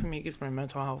going well for me because my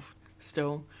mental health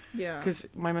still. Yeah. Because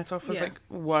my mental health was Yeah. like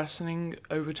worsening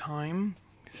over time.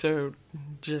 So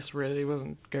just really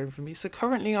wasn't going for me. So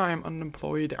currently I am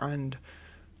unemployed and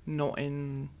not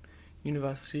in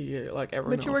university like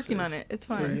everyone But you're else working is. on it. It's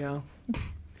So fine. yeah.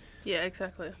 Yeah,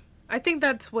 exactly. I think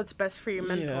that's what's best for your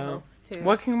mental Yeah. health too.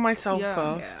 Working on myself Yeah.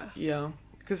 first. Yeah.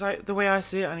 Because the way I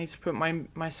see it, I need to put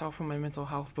myself and my mental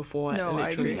health before No, I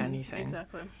literally agree. anything.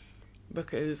 Exactly.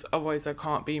 Because otherwise I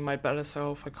can't be my better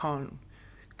self. I can't.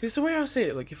 Because the way I see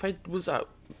it, like if I was at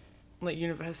like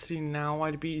university now,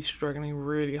 I'd be struggling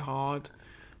really hard.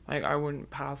 Like I wouldn't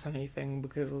pass anything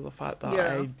because of the fact that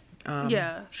Yeah. I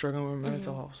Yeah. struggling with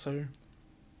mental health. So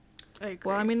I agree.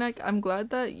 Well, I mean, like, I'm glad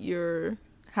that you're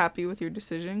happy with your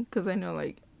decision, because I know,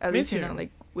 like, at Me least you're too. not,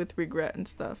 like, with regret and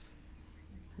stuff.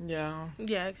 yeah.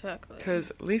 yeah, exactly.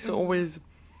 Because Lisa always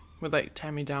would like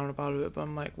tear me down about it, but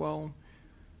I'm like, well,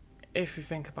 if you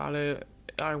think about it,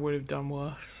 I would have done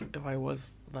worse if I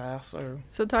was there. So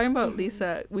So talking about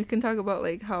Lisa, we can talk about,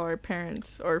 like, how our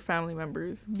parents or family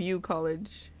members view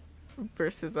college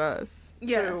versus us.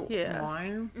 Yeah, so yeah.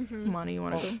 mine, Money, you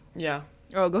want to go? yeah.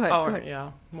 Oh, go ahead. Oh, Go ahead.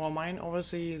 yeah. Well, mine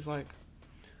obviously is like,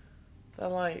 they're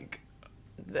like,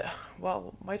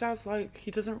 well, my dad's like,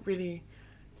 he doesn't really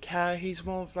care. He's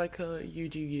more of like a you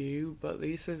do you, but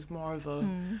Lisa's more of a,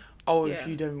 oh, if Yeah.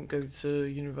 you don't go to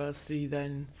university,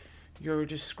 then you're a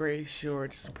disgrace, you're a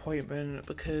disappointment.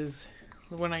 Because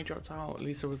when I dropped out,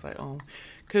 Lisa was like, oh,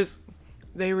 because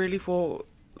they really thought,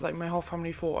 like, my whole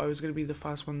family thought I was going to be the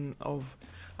first one of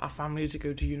our family to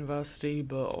go to university,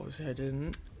 but obviously I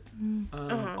didn't.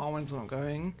 Arwen's not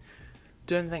going.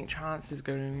 Don't think Chance is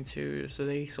going to, so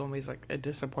they saw me as like a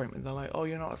disappointment. They're like, oh,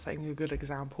 you're not setting a good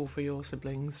example for your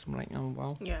siblings. I'm like, oh,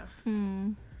 well. Yeah.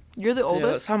 You're the So, yeah,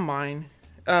 oldest? that's how mine.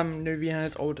 No,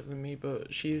 Vienna's older than me,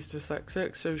 but she's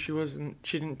dyslexic, so she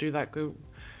didn't do that good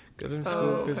in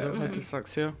school because of her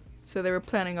dyslexia. So they were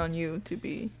planning on you to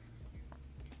be...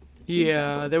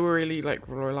 Yeah, they were really like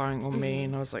relying on me,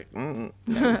 and I was like, no.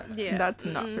 Yeah. That's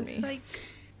not for me. It's like,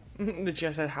 The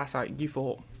Jess said, Hassan, you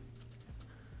thought.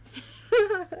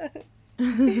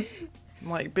 I'm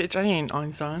like, bitch, I ain't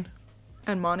Einstein.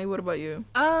 And Monty, what about you?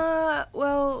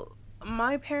 well,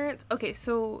 my parents, okay,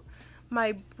 so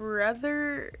my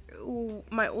brother,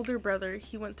 my older brother,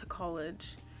 he went to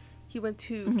college. He went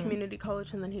to community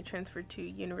college and then he transferred to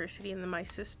university. And then my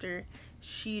sister,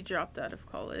 she dropped out of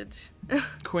college.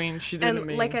 Queen, she didn't And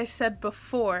mean. like I said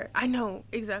before, I know,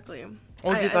 exactly.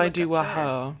 Or did I looked do up a to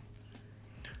her?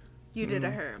 You did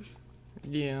a her.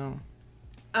 Yeah.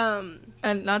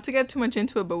 And not to get too much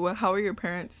into it, but how are your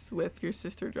parents with your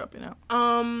sister dropping out?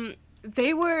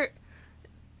 They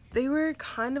were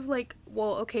kind of like,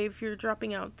 well, okay, if you're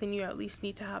dropping out, then you at least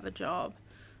need to have a job.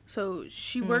 So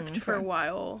she worked for a okay.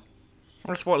 while.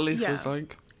 That's what Lisa Yeah. was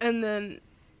like. And then,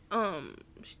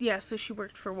 yeah, so she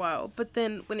worked for a while. But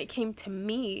then when it came to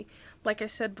me, like I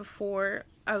said before,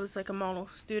 I was like a model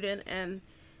student and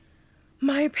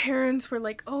my parents were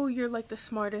like, oh, you're like the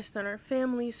smartest in our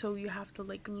family, so you have to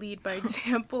like lead by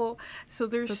example. So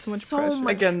there's That's so much so pressure.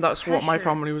 much Again, that's what my pressure.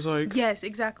 family was like. Yes,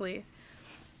 exactly.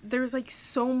 There's like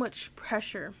so much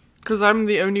pressure. Because I'm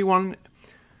the only one.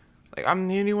 Like, I'm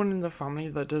the only one in the family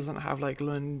that doesn't have, like,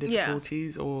 learning Yeah.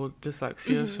 difficulties or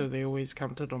dyslexia, so they always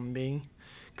counted on me.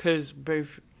 Because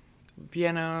both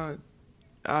Vienna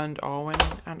and Arwen,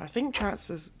 and I think Chance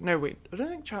has... No, wait, I don't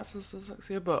think Chance has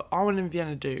dyslexia, but Arwen and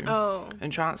Vienna do. Oh. And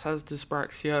Chance has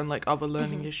dyspraxia and, like, other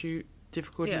learning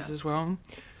difficulties Yeah. as well.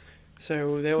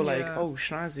 So they were like, Yeah. oh,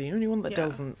 Shana's the only one that Yeah.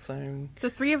 doesn't, so... The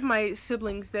three of my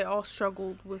siblings, they all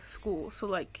struggled with school. So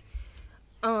like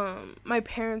my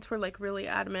parents were like really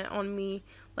adamant on me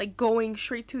like going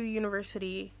straight to a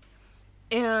university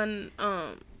and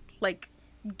like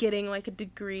getting like a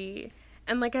degree.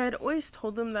 And like I had always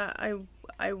told them that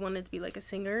I wanted to be like a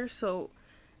singer, so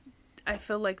I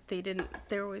feel like they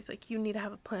were always like, you need to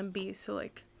have a plan B. So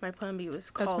like my plan B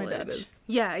was That's college. my dad is.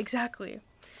 Yeah, exactly.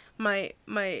 My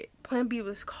plan B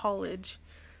was college.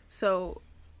 So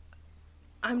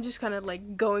I'm just kind of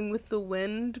like going with the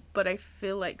wind, but I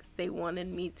feel like they wanted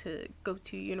me to go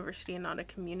to university and not a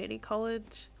community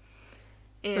college.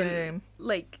 And Same.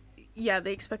 like, yeah,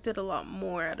 they expected a lot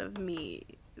more out of me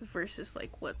versus like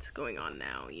what's going on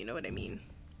now. You know what I mean?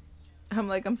 I'm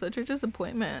like, I'm such a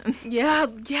disappointment. Yeah,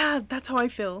 that's how I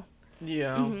feel.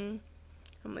 Yeah. I'm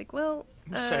like, well,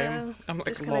 Same. I'm like,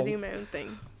 just gonna lol. do my own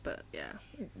thing. But yeah.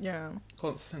 Yeah.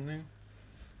 Constantly.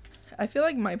 I feel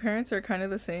like my parents are kind of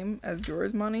the same as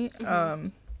yours, Monty.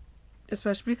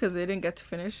 Especially because they didn't get to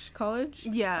finish college.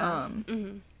 Yeah.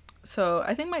 So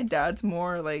I think my dad's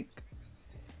more like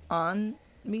on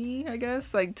me, I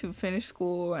guess, like to finish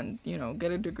school and, you know,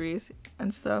 get a degree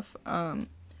and stuff.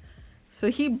 So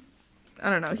I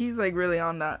don't know, he's like really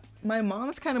on that. My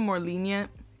mom's kind of more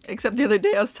lenient. Except the other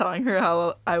day I was telling her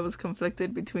how I was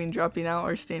conflicted between dropping out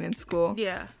or staying in school.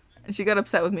 Yeah. And she got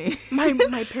upset with me.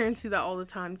 My parents do that all the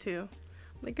time too.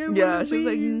 Like, I Yeah, she was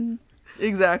like,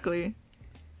 exactly.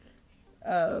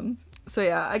 So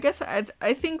yeah, I guess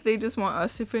I think they just want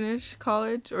us to finish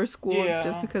college or school Yeah.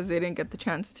 just because they didn't get the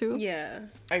chance to. yeah.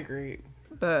 I agree.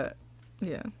 But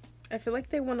yeah, I feel like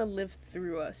they want to live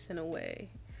through us in a way.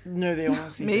 No, they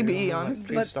honestly Maybe, do. I'm like, honestly.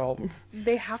 please But- stop.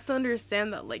 They have to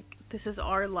understand that, like, this is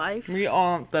our life. We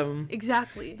aren't them.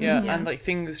 Exactly. Yeah, and like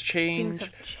things things change.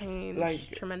 have changed like,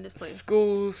 tremendously.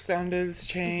 School standards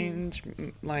change.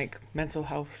 Like mental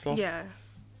health stuff Yeah,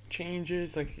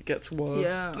 changes. Like it gets worse.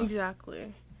 yeah,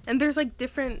 exactly. And there's like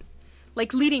different,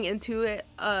 like leading into it,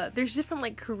 there's different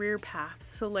like career paths.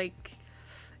 So like,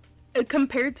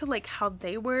 compared to like how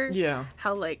they were, Yeah.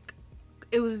 how like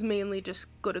it was mainly just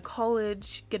go to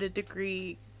college, get a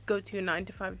degree, go to a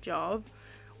 9-to-5 job.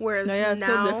 Whereas no, yeah, it's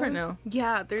now, so different now.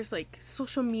 Yeah, there's like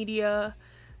social media,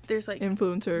 there's like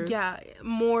Influencers. yeah,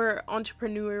 more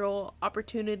entrepreneurial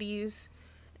opportunities.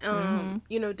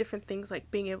 You know, different things like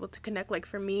being able to connect. Like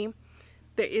for me,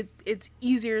 it's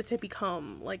easier to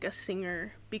become like a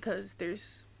singer because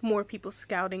there's more people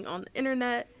scouting on the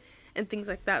internet and things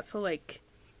like that. So like,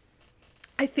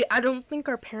 I don't think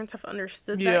our parents have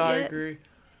understood that Yeah, I yet, agree.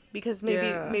 because maybe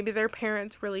Yeah. maybe their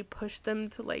parents really pushed them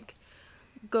to like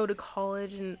go to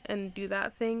college and do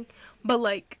that thing. But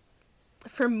like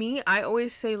for me, I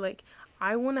always say like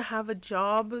I want to have a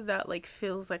job that like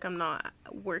feels like I'm not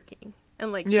working,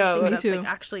 and like Yeah, something me that's too. like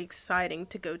actually exciting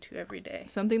to go to every day.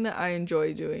 Something that I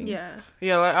enjoy doing. Yeah.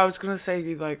 Yeah, like I was gonna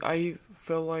say, like I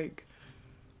feel like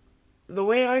the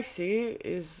way I see it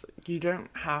is you don't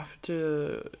have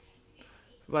to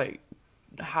like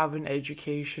have an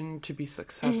education to be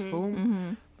successful.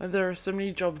 Mm-hmm. Like, there are so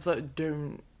many jobs that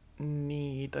don't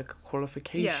need like a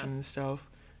qualification and stuff.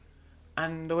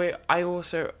 And the way I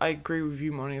agree with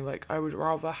you, Moni, like I would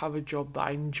rather have a job that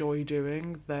I enjoy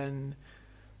doing than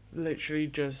literally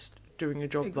just doing a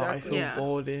job that I Exactly. feel Yeah.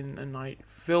 bored in and I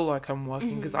feel like I'm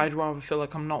working, because I'd rather feel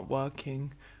like I'm not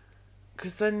working,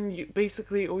 because then you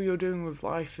basically all you're doing with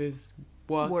life is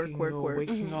working work, or work.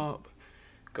 waking up,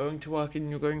 going to work, and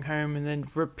you're going home and then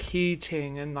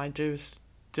repeating, and I just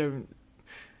don't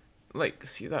like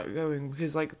see that going,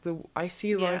 because like I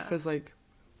see life Yeah. as like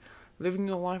living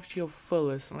your life to your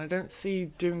fullest, and I don't see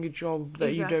doing a job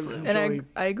that you don't Exactly. enjoy. And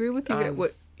I agree with you as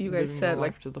what you guys living said. your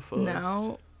Like life to the fullest.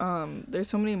 now, there's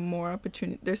so many more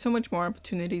there's so much more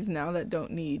opportunities now that don't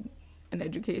need an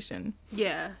education.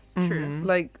 Yeah. True. Mhm.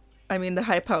 Like, I mean, the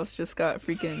Hype House just got a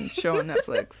freaking show on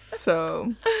Netflix.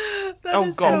 So That Oh,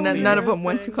 is God. so none of them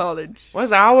went to interesting. college.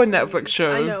 What's our Netflix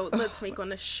show? I know. Let's make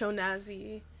one a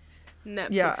Shonazi Netflix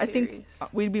Yeah, I think series.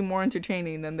 we'd be more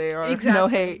entertaining than they are. No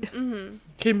Exactly. hate. Mm-hmm.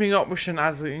 Keeping Up with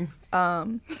Shanazi.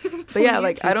 But yeah,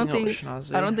 like I don't Keeping Up think with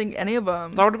Shanazi. I don't think any of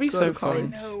them That would be go so to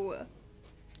fun. college. No.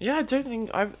 Yeah, I don't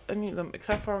think I've any of them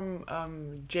except from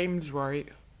James Wright.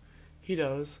 He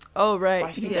does. Oh But right,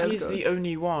 I think does he's go. the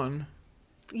only one.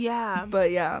 Yeah.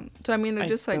 But yeah, so I mean, it I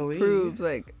just like believe. proves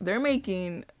like they're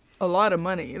making a lot of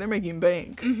money. They're making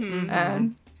bank,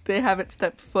 and they haven't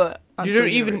stepped foot. You onto don't a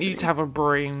even need university. to have a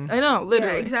brain. I know,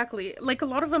 literally. Yeah, exactly. Like a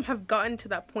lot of them have gotten to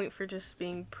that point for just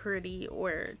being pretty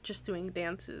or just doing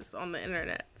dances on the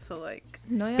internet. So like,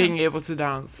 No, yeah. Being able to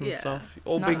dance and Yeah. stuff.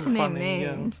 Or Not being to name funny.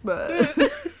 names, but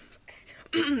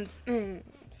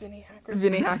Vinny Hacker.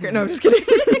 Vinny Hacker. No, I'm just kidding.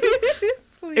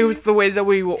 It was the way that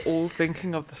we were all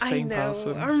thinking of the I same know.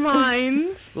 person. Our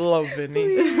minds. Love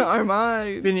Vinny.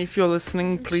 Armand. Vinny, if you're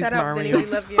listening, please Shout out, marry Vinny, us.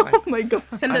 we love you. Oh my god.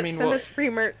 Send I us mean, send what- us free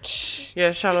merch.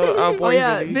 Yeah, shout out our Oh boy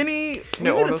yeah, Vinny. Vinny. We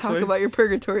No, need to honestly. talk about your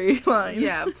purgatory line.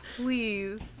 Yeah,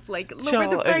 please. Like lower Chill, the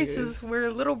anyways. prices. We're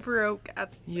a little broke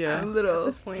at Yeah. A little.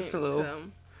 this point. Just a little.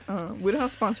 So, We don't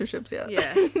have sponsorships yet.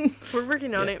 yeah, we're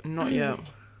working on Yeah, it. Not yet.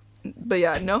 But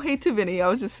yeah, no hate to Vinny. I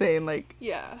was just saying, like,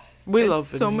 Yeah, We it's love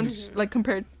Vinny. so much, like,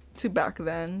 compared to back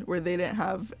then, where they didn't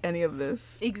have any of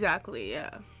this, exactly. Yeah.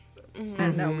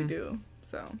 and now we Mhm. do.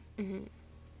 So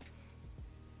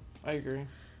I agree.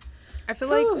 I feel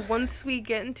like once we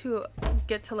get to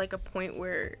like a point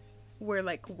where we're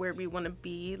like where we want to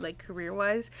be like career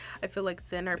wise, I feel like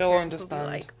then our They'll parents will understand.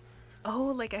 be like,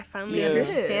 oh, like I finally Yeah.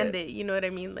 understand it. You know what I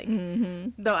mean? Like mm-hmm.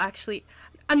 they'll actually,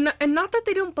 and not that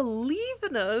they don't believe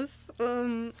in us.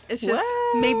 It's just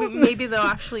Well. maybe they'll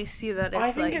actually see that it's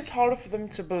I think like it's harder for them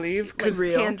to believe like because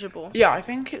real. tangible. yeah, I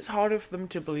think it's harder for them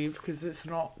to believe because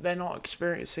they're not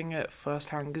experiencing it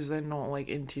firsthand because they're not like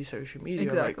into social media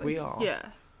like Exactly. we are. Yeah.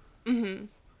 Mhm.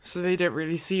 So they don't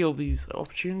really see all these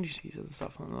opportunities and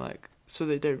stuff, and like so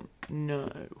they don't know,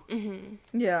 Mhm.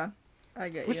 Yeah, I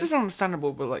get which you. is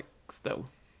understandable, but like still.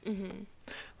 Mhm.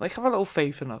 Like, have a little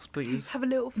faith in us, please. Have a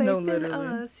little faith No, in literally.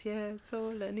 us. Yeah, it's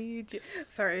all I need you.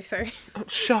 Sorry.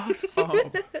 Shut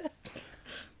up.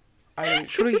 I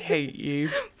literally hate you.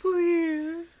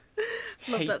 Please.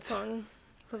 Love Hate. that song.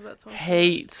 Love that song.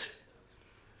 Hate.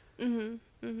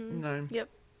 Mm-hmm. No. Yep.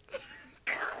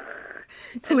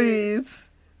 Please.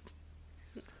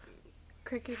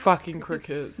 Crickets. Fucking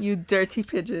crickets. You dirty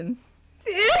pigeon.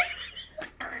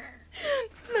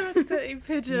 Not dirty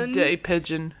pigeon. You dirty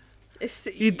pigeon. It's,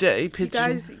 You dirty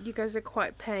pigeon. You guys are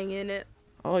quite paying in it.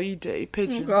 Oh, you dirty Oh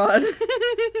pigeon. God.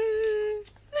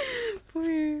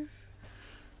 Please.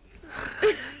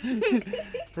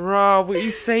 Rah, what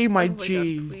you say, my Oh God,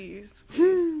 G? please.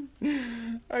 Please.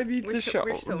 I need We're to so- shut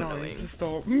we're up. so No, I annoying. need to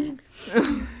stop.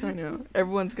 I know.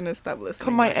 Everyone's gonna stop listening.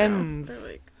 Come my right now. ends.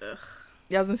 They're like, ugh.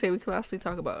 Yeah, I was gonna say we could lastly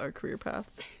talk about our career paths.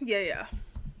 Yeah.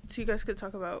 So you guys could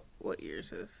talk about what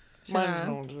yours is. Mine's Shana,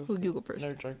 not just- who'll you go first?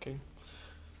 No joking.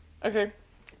 Okay,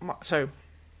 so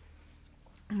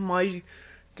my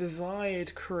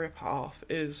desired career path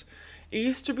is it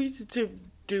used to be to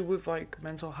do with like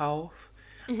mental health,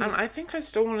 and I think I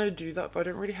still want to do that, but I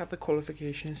don't really have the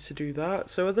qualifications to do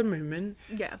that. So at the moment,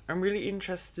 Yeah. I'm really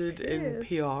interested in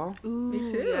PR, Ooh, Me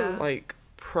too. Yeah. like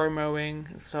promoting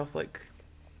and stuff. Like,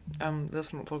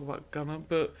 let's not talk about Gunner,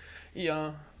 but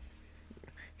yeah,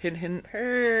 hint hint.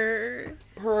 Purr.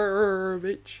 Her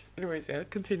bitch. Anyways, yeah,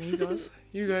 continue, guys.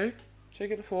 You go.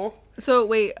 Take it the floor. So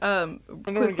wait, I don't quick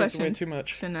want to give question, away too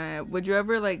much. Shania, would you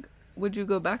ever would you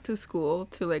go back to school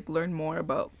to like learn more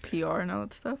about PR and all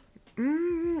that stuff?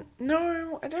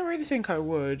 No, I don't really think I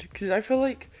would, because I feel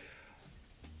like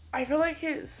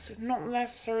it's not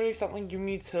necessarily something you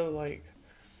need to like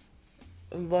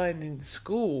learn in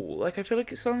school. Like, I feel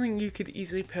like it's something you could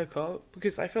easily pick up,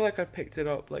 because I feel like I picked it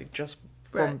up like just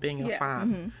from Right. being a Yeah.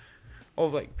 fan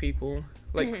of like people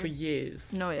like for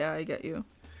years. No, yeah, I get you.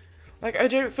 Like, I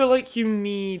don't feel like you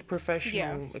need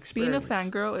professional Being experience. a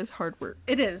fangirl is hard work.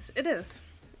 It is. It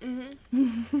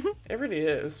really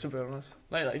is, to be honest.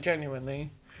 Like genuinely.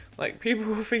 Like, people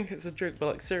will think it's a joke, but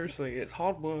like seriously, it's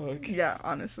hard work. Yeah,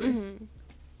 honestly.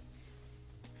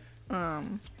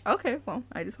 Okay, well,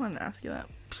 I just wanted to ask you that.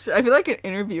 I feel like an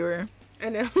interviewer. I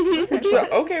know. So,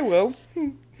 okay, Will.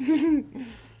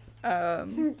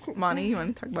 Monty, you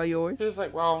want to talk about yours? Just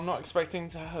like, wow, I'm not expecting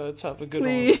her to have a good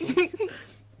Please.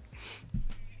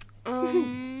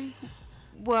 answer.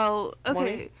 Well, okay.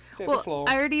 Money, take the Well, floor.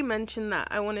 I already mentioned that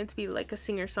I wanted to be like a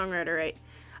singer-songwriter, right?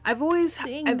 I've always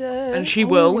And she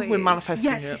will. We're always-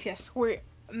 manifesting yes, it. Yes. We're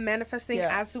manifesting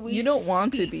as we You don't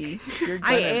want to speak. be. You're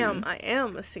gonna I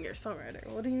am a singer-songwriter.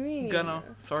 What do you mean? Gonna.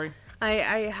 Sorry.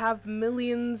 I have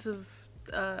millions of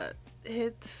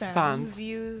hits, Fans.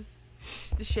 views,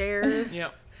 shares.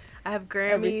 Yep. I have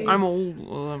Grammys. Everything. I'm all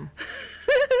of them.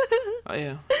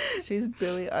 Yeah. be. She's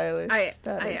Billie Eilish I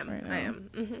status am. right now. I am.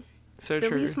 Mm-hmm. So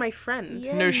Billie's true. my friend.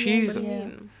 Yeah, No, she's- What do you yeah.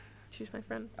 mean? She's my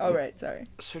friend. Oh, right, sorry.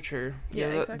 So true. Yeah,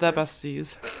 Yeah, exactly. they're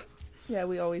besties. Yeah,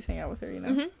 we always hang out with her, you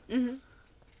know?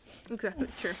 Exactly.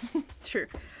 True. True.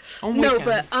 On No,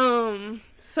 weekends. but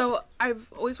so I've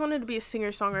always wanted to be a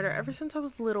singer-songwriter ever since I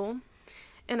was little,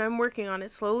 and I'm working on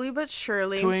it slowly but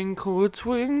surely. Twinkle,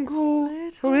 twinkle,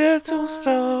 little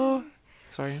star.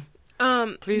 Sorry.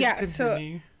 Please yeah, so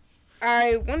continue.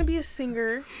 I want to be a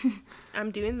singer.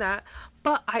 I'm doing that,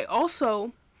 but I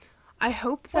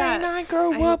hope that When I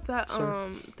grow I hope up. that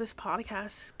Sorry. this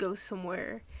podcast goes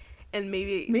somewhere, and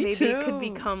maybe Me it too. could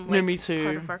become No, like me too.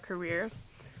 part of our career.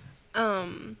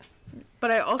 But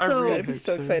I also really That'd be hope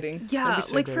so so. exciting. yeah, That'd be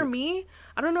so like for dope. me,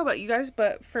 I don't know about you guys,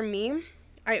 but for me,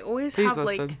 I always Please have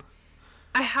listen. like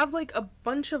I have like a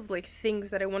bunch of like things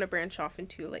that I want to branch off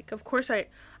into. Like, of course, I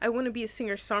want to be a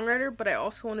singer-songwriter, but I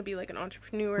also want to be like an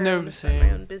entrepreneur. No, I want to start my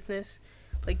same. own business,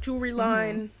 like jewelry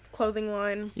line, clothing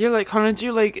line. Yeah, like kind of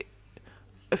do like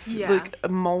Yeah. like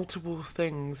multiple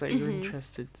things that you're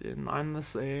interested in. I'm the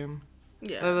same.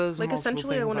 Yeah, There's like multiple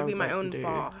essentially, I things want to I be would my like to own do.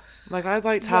 boss. Like, I'd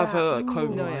like to have Yeah. a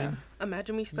clothing No, line. yeah.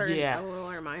 Imagine me starting Yes.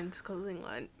 LOL Minds clothing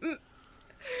line.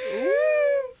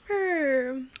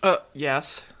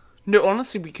 Yes. No,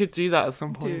 honestly, we could do that at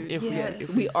some point. Dude, if yes. we,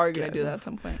 if We are gonna get do that at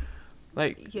some point.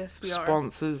 Like, Yes, we are.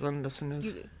 sponsors and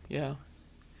listeners. Yeah.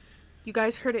 You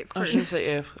guys heard it I was first. gonna say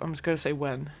if. I'm just gonna say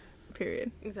when.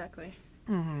 Period. Exactly.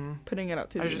 Putting it out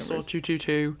to the I just saw universe.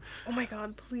 222. Oh my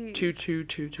god, please.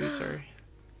 2222, sorry.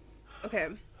 Okay.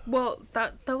 Well,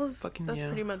 that's Fucking yeah.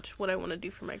 pretty much what I want to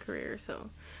do for my career. So,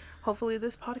 hopefully,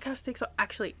 this podcast takes off.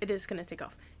 Actually, it is gonna take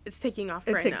off. It's taking off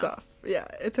It right takes now. off. Yeah,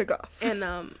 it took off. And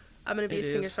I'm gonna be It a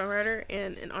is. singer-songwriter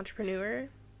and an entrepreneur,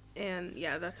 and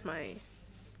yeah, that's my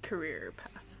career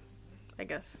path, I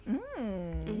guess.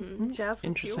 Jazz, what's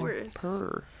Interesting. yours?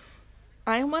 Purr.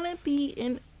 I want to be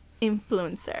an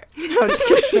influencer. No, I'm just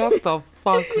kidding. Shut the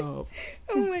fuck up.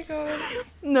 Oh my god.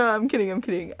 No, I'm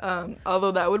kidding.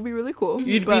 Although that would be really cool.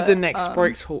 You'd but, be the next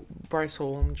Bryce Hall.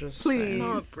 I'm just please. saying.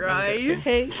 Oh, Bryce.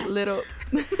 Hey, little.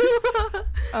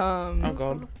 Oh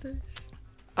god.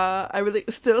 I really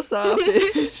still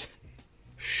softish.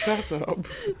 Shut up.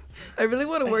 I really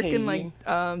want to I work hate in like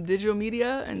you. digital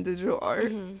media and digital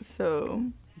art. So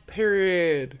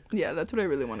Period. yeah, that's what I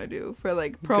really want to do for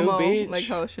like Go, promo, bitch. like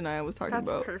how Shania was talking That's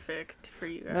about. perfect for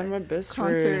you guys. Then my best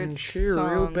friend. Concerts, She real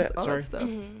songs, bit. all Sorry. that stuff.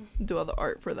 Do all the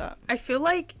art for that. I feel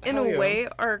like in Hell a yeah. way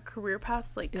our career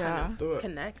paths like Yeah. kind Do of it.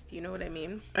 connect. You know what I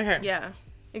mean? Okay. Yeah.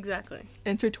 Exactly.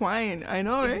 Intertwine. I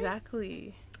know, right?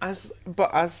 Exactly. As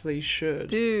they should.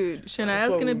 Dude,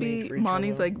 Shania's what gonna we made be for each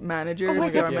Monty's other. like manager, Oh my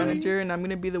like our God, yes. manager, and I'm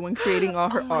gonna be the one creating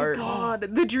all her Oh my art. god,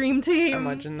 the dream team.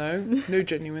 Imagine though. No,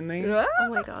 genuinely. Ah! Oh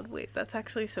my god, wait, that's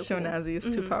actually so cool. Shonazzy is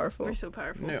too Mhm. powerful. We're so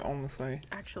powerful. No, honestly,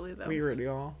 Actually though. we really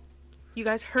are. You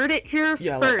guys heard it here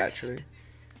Yeah, first. like actually.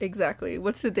 Exactly.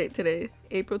 What's the date today?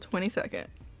 April 22nd.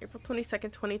 April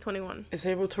 22nd, 2021. It's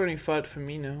April 23rd for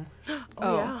me now.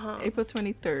 Oh, yeah, huh? April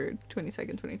 23rd,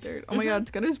 22nd, 23rd. Oh my god,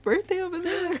 it's Gunner's birthday over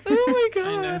there. Oh my I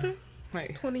god. know.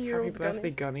 Wait, 20-year-old happy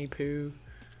birthday, Gunny Poo.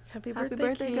 Happy Happy birthday,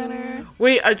 birthday, King. Gunner.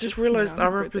 Wait, I just It's realized Rihanna's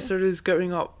our birthday. episode is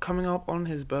coming up on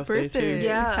his birthday, Birthday. too.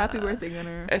 Yeah. Happy birthday,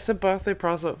 Gunner. It's a birthday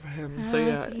present for him, so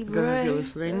yeah, Happy Gunner, if you're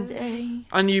listening, birthday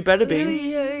and you better be.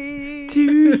 Yay. To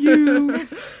you,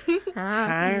 Happy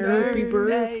happy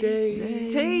birthday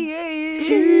To you.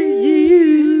 to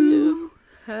you.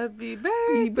 Happy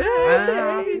Happy birthday.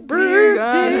 birthday,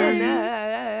 birthday.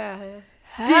 Gunner.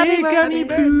 Dear Gunny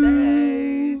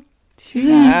Poo,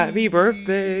 happy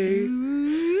birthday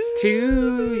to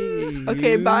you.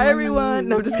 Okay, bye everyone.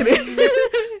 No, I'm just kidding.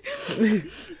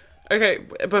 Okay,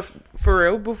 but for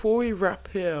real, before we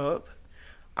wrap it up,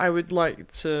 I would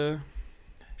like to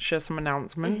share some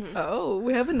announcements. Oh,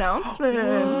 we have announcements.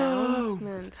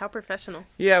 Announcements. How professional.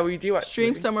 Yeah, we do actually.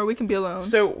 Stream somewhere we can be alone.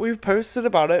 So we've posted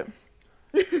about it.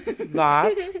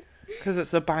 That, because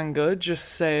it's a banger, just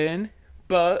saying.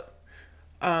 But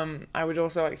I would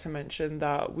also like to mention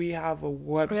that we have a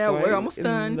website Yeah, we're almost in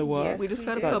done. the works Yes, we just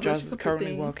gotta do. that publish Jazz is a couple currently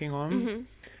things. working on. Mm-hmm.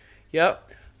 Yep.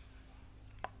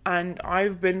 And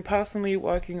I've been personally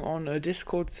working on a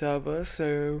Discord server,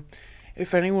 so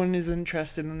if anyone is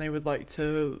interested and they would like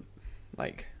to,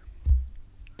 like,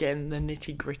 get in the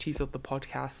nitty-gritties of the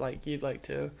podcast, like, you'd like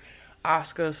to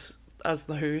ask us as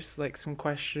the host, like, some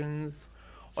questions,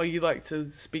 or you'd like to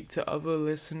speak to other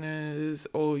listeners,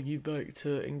 or you'd like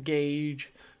to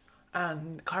engage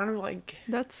and kind of, like,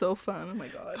 That's so fun. Oh my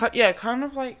god. yeah, kind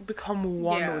of, like, become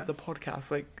one Yeah. with the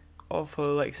podcast, like, offer,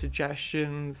 like,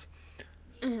 suggestions,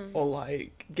 Mm-hmm. or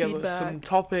like give us some Feedback.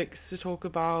 topics to talk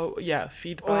about. Yeah,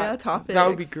 feedback. Oh yeah, That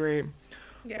would be topics. great.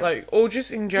 Yeah. Like, or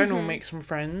just in general, Mhm. make some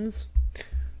friends.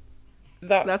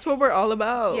 That's what we're all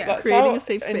about. Yeah. that's Creating our a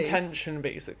safe space. intention,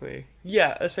 basically.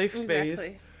 Yeah, a safe space.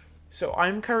 Exactly. So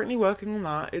I'm currently working on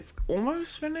that. It's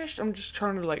almost finished. I'm just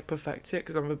trying to like perfect it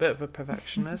because I'm a bit of a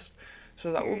perfectionist.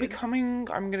 So that will be Period. coming.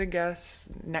 I'm gonna guess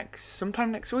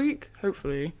sometime next week,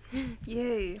 hopefully.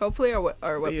 Yay. Hopefully our But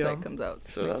website yeah. comes out.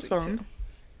 So next that's week, fun. too.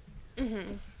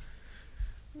 Mm-hmm.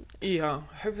 Yeah,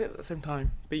 hopefully at the same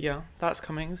time. But yeah, that's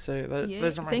coming. So Yeah.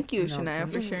 those are my Thank you, Shania, for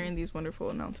announcements. sharing these wonderful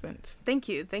announcements. Thank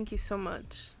you. Thank you so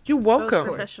much. You're That was welcome.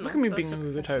 professional. Look at me That was being so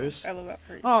a good professional. host. I love that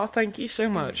for you. Oh, thank you so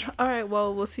much. All right,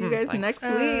 well, we'll see you guys Thanks. next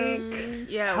week.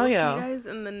 Yeah, Hell we'll yeah. see you guys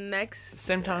in the next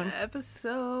Same time.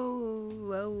 episode.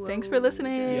 Whoa, Thanks for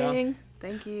listening. Yeah.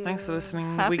 Thank you. Thanks for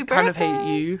listening. Happy We kind of hate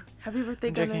birthday. you. Happy birthday,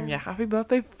 I'm joking. Gunnar. Yeah, happy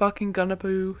birthday, fucking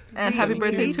Gunapoo. And We happy hate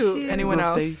birthday to you. anyone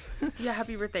Birthday. else. Yeah,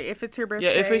 happy birthday. If it's your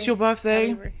birthday. Yeah, if it's your birthday,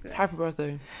 happy birthday. happy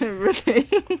birthday. Birthday.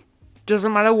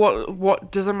 Doesn't matter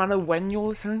what doesn't matter when you're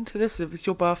listening to this. If it's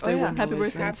your birthday Oh, yeah, when happy you're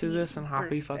birthday. listening to Happy this, and happy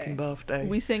birthday. fucking birthday.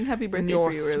 We sang happy birthday Your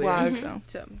for you earlier. swag. So.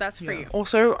 So that's for you.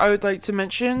 Also, I would like to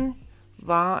mention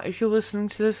that if you're listening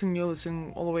to this and you're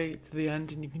listening all the way to the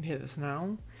end and you can hear this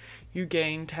now, you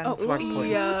gain 10 Oh, swag points.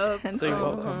 yeah. So you're Uh-huh.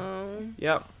 welcome.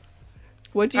 Yep.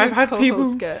 What do your I've had co-hosts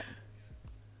people- get?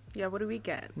 Yeah, what do we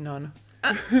get? None.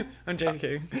 I'm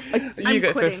joking. You I'm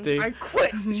get quitting. 50. I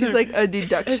quit. She's like a It's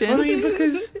deduction. funny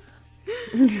because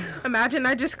Imagine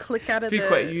I just click out of If you the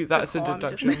quit, you- the that's a call, I'm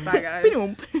just deduction. like, bye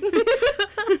guys.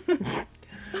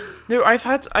 no,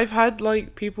 I've had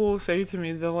like people say to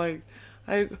me, they're like,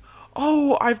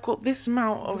 oh, I've got this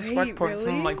amount of swag Wait, points,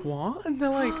 and I'm really? like, what? And they're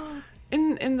like,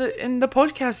 in the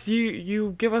podcast,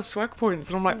 you give us swag points,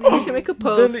 and I'm like, We oh, should make a they're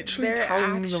post. literally They're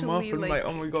tallying them up, actually, and like,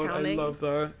 oh my god, counting. I love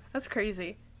that. That's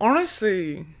crazy.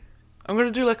 Honestly, I'm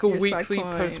gonna do like a Your swag weekly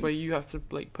post points. where you have to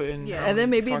like put in. Yeah. how And then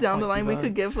many maybe swag down the points line we you've could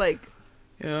had. give like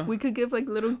Yeah. We could give like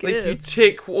little Like you gifts.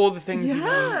 take all the things you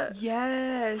want.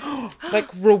 Yeah. Yes. Like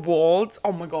rewards.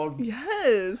 Oh my god.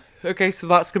 Yes. Okay, so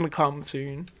that's gonna come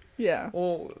soon. Yeah.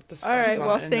 We'll discuss All right. that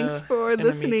Well, in thanks a- for in a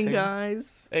listening, meeting.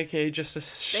 guys. Okay, just a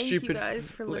Thank stupid. you guys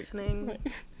for like- listening.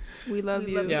 We love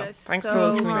We you. love you Yeah, guys thanks for so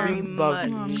listening. very Love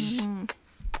you. much.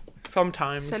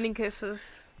 Sometimes. Sending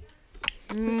kisses.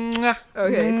 Mwah.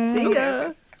 Okay. See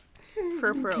ya.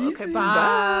 For real. Okay, Peace.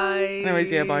 bye.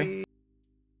 Anyways, yeah, bye.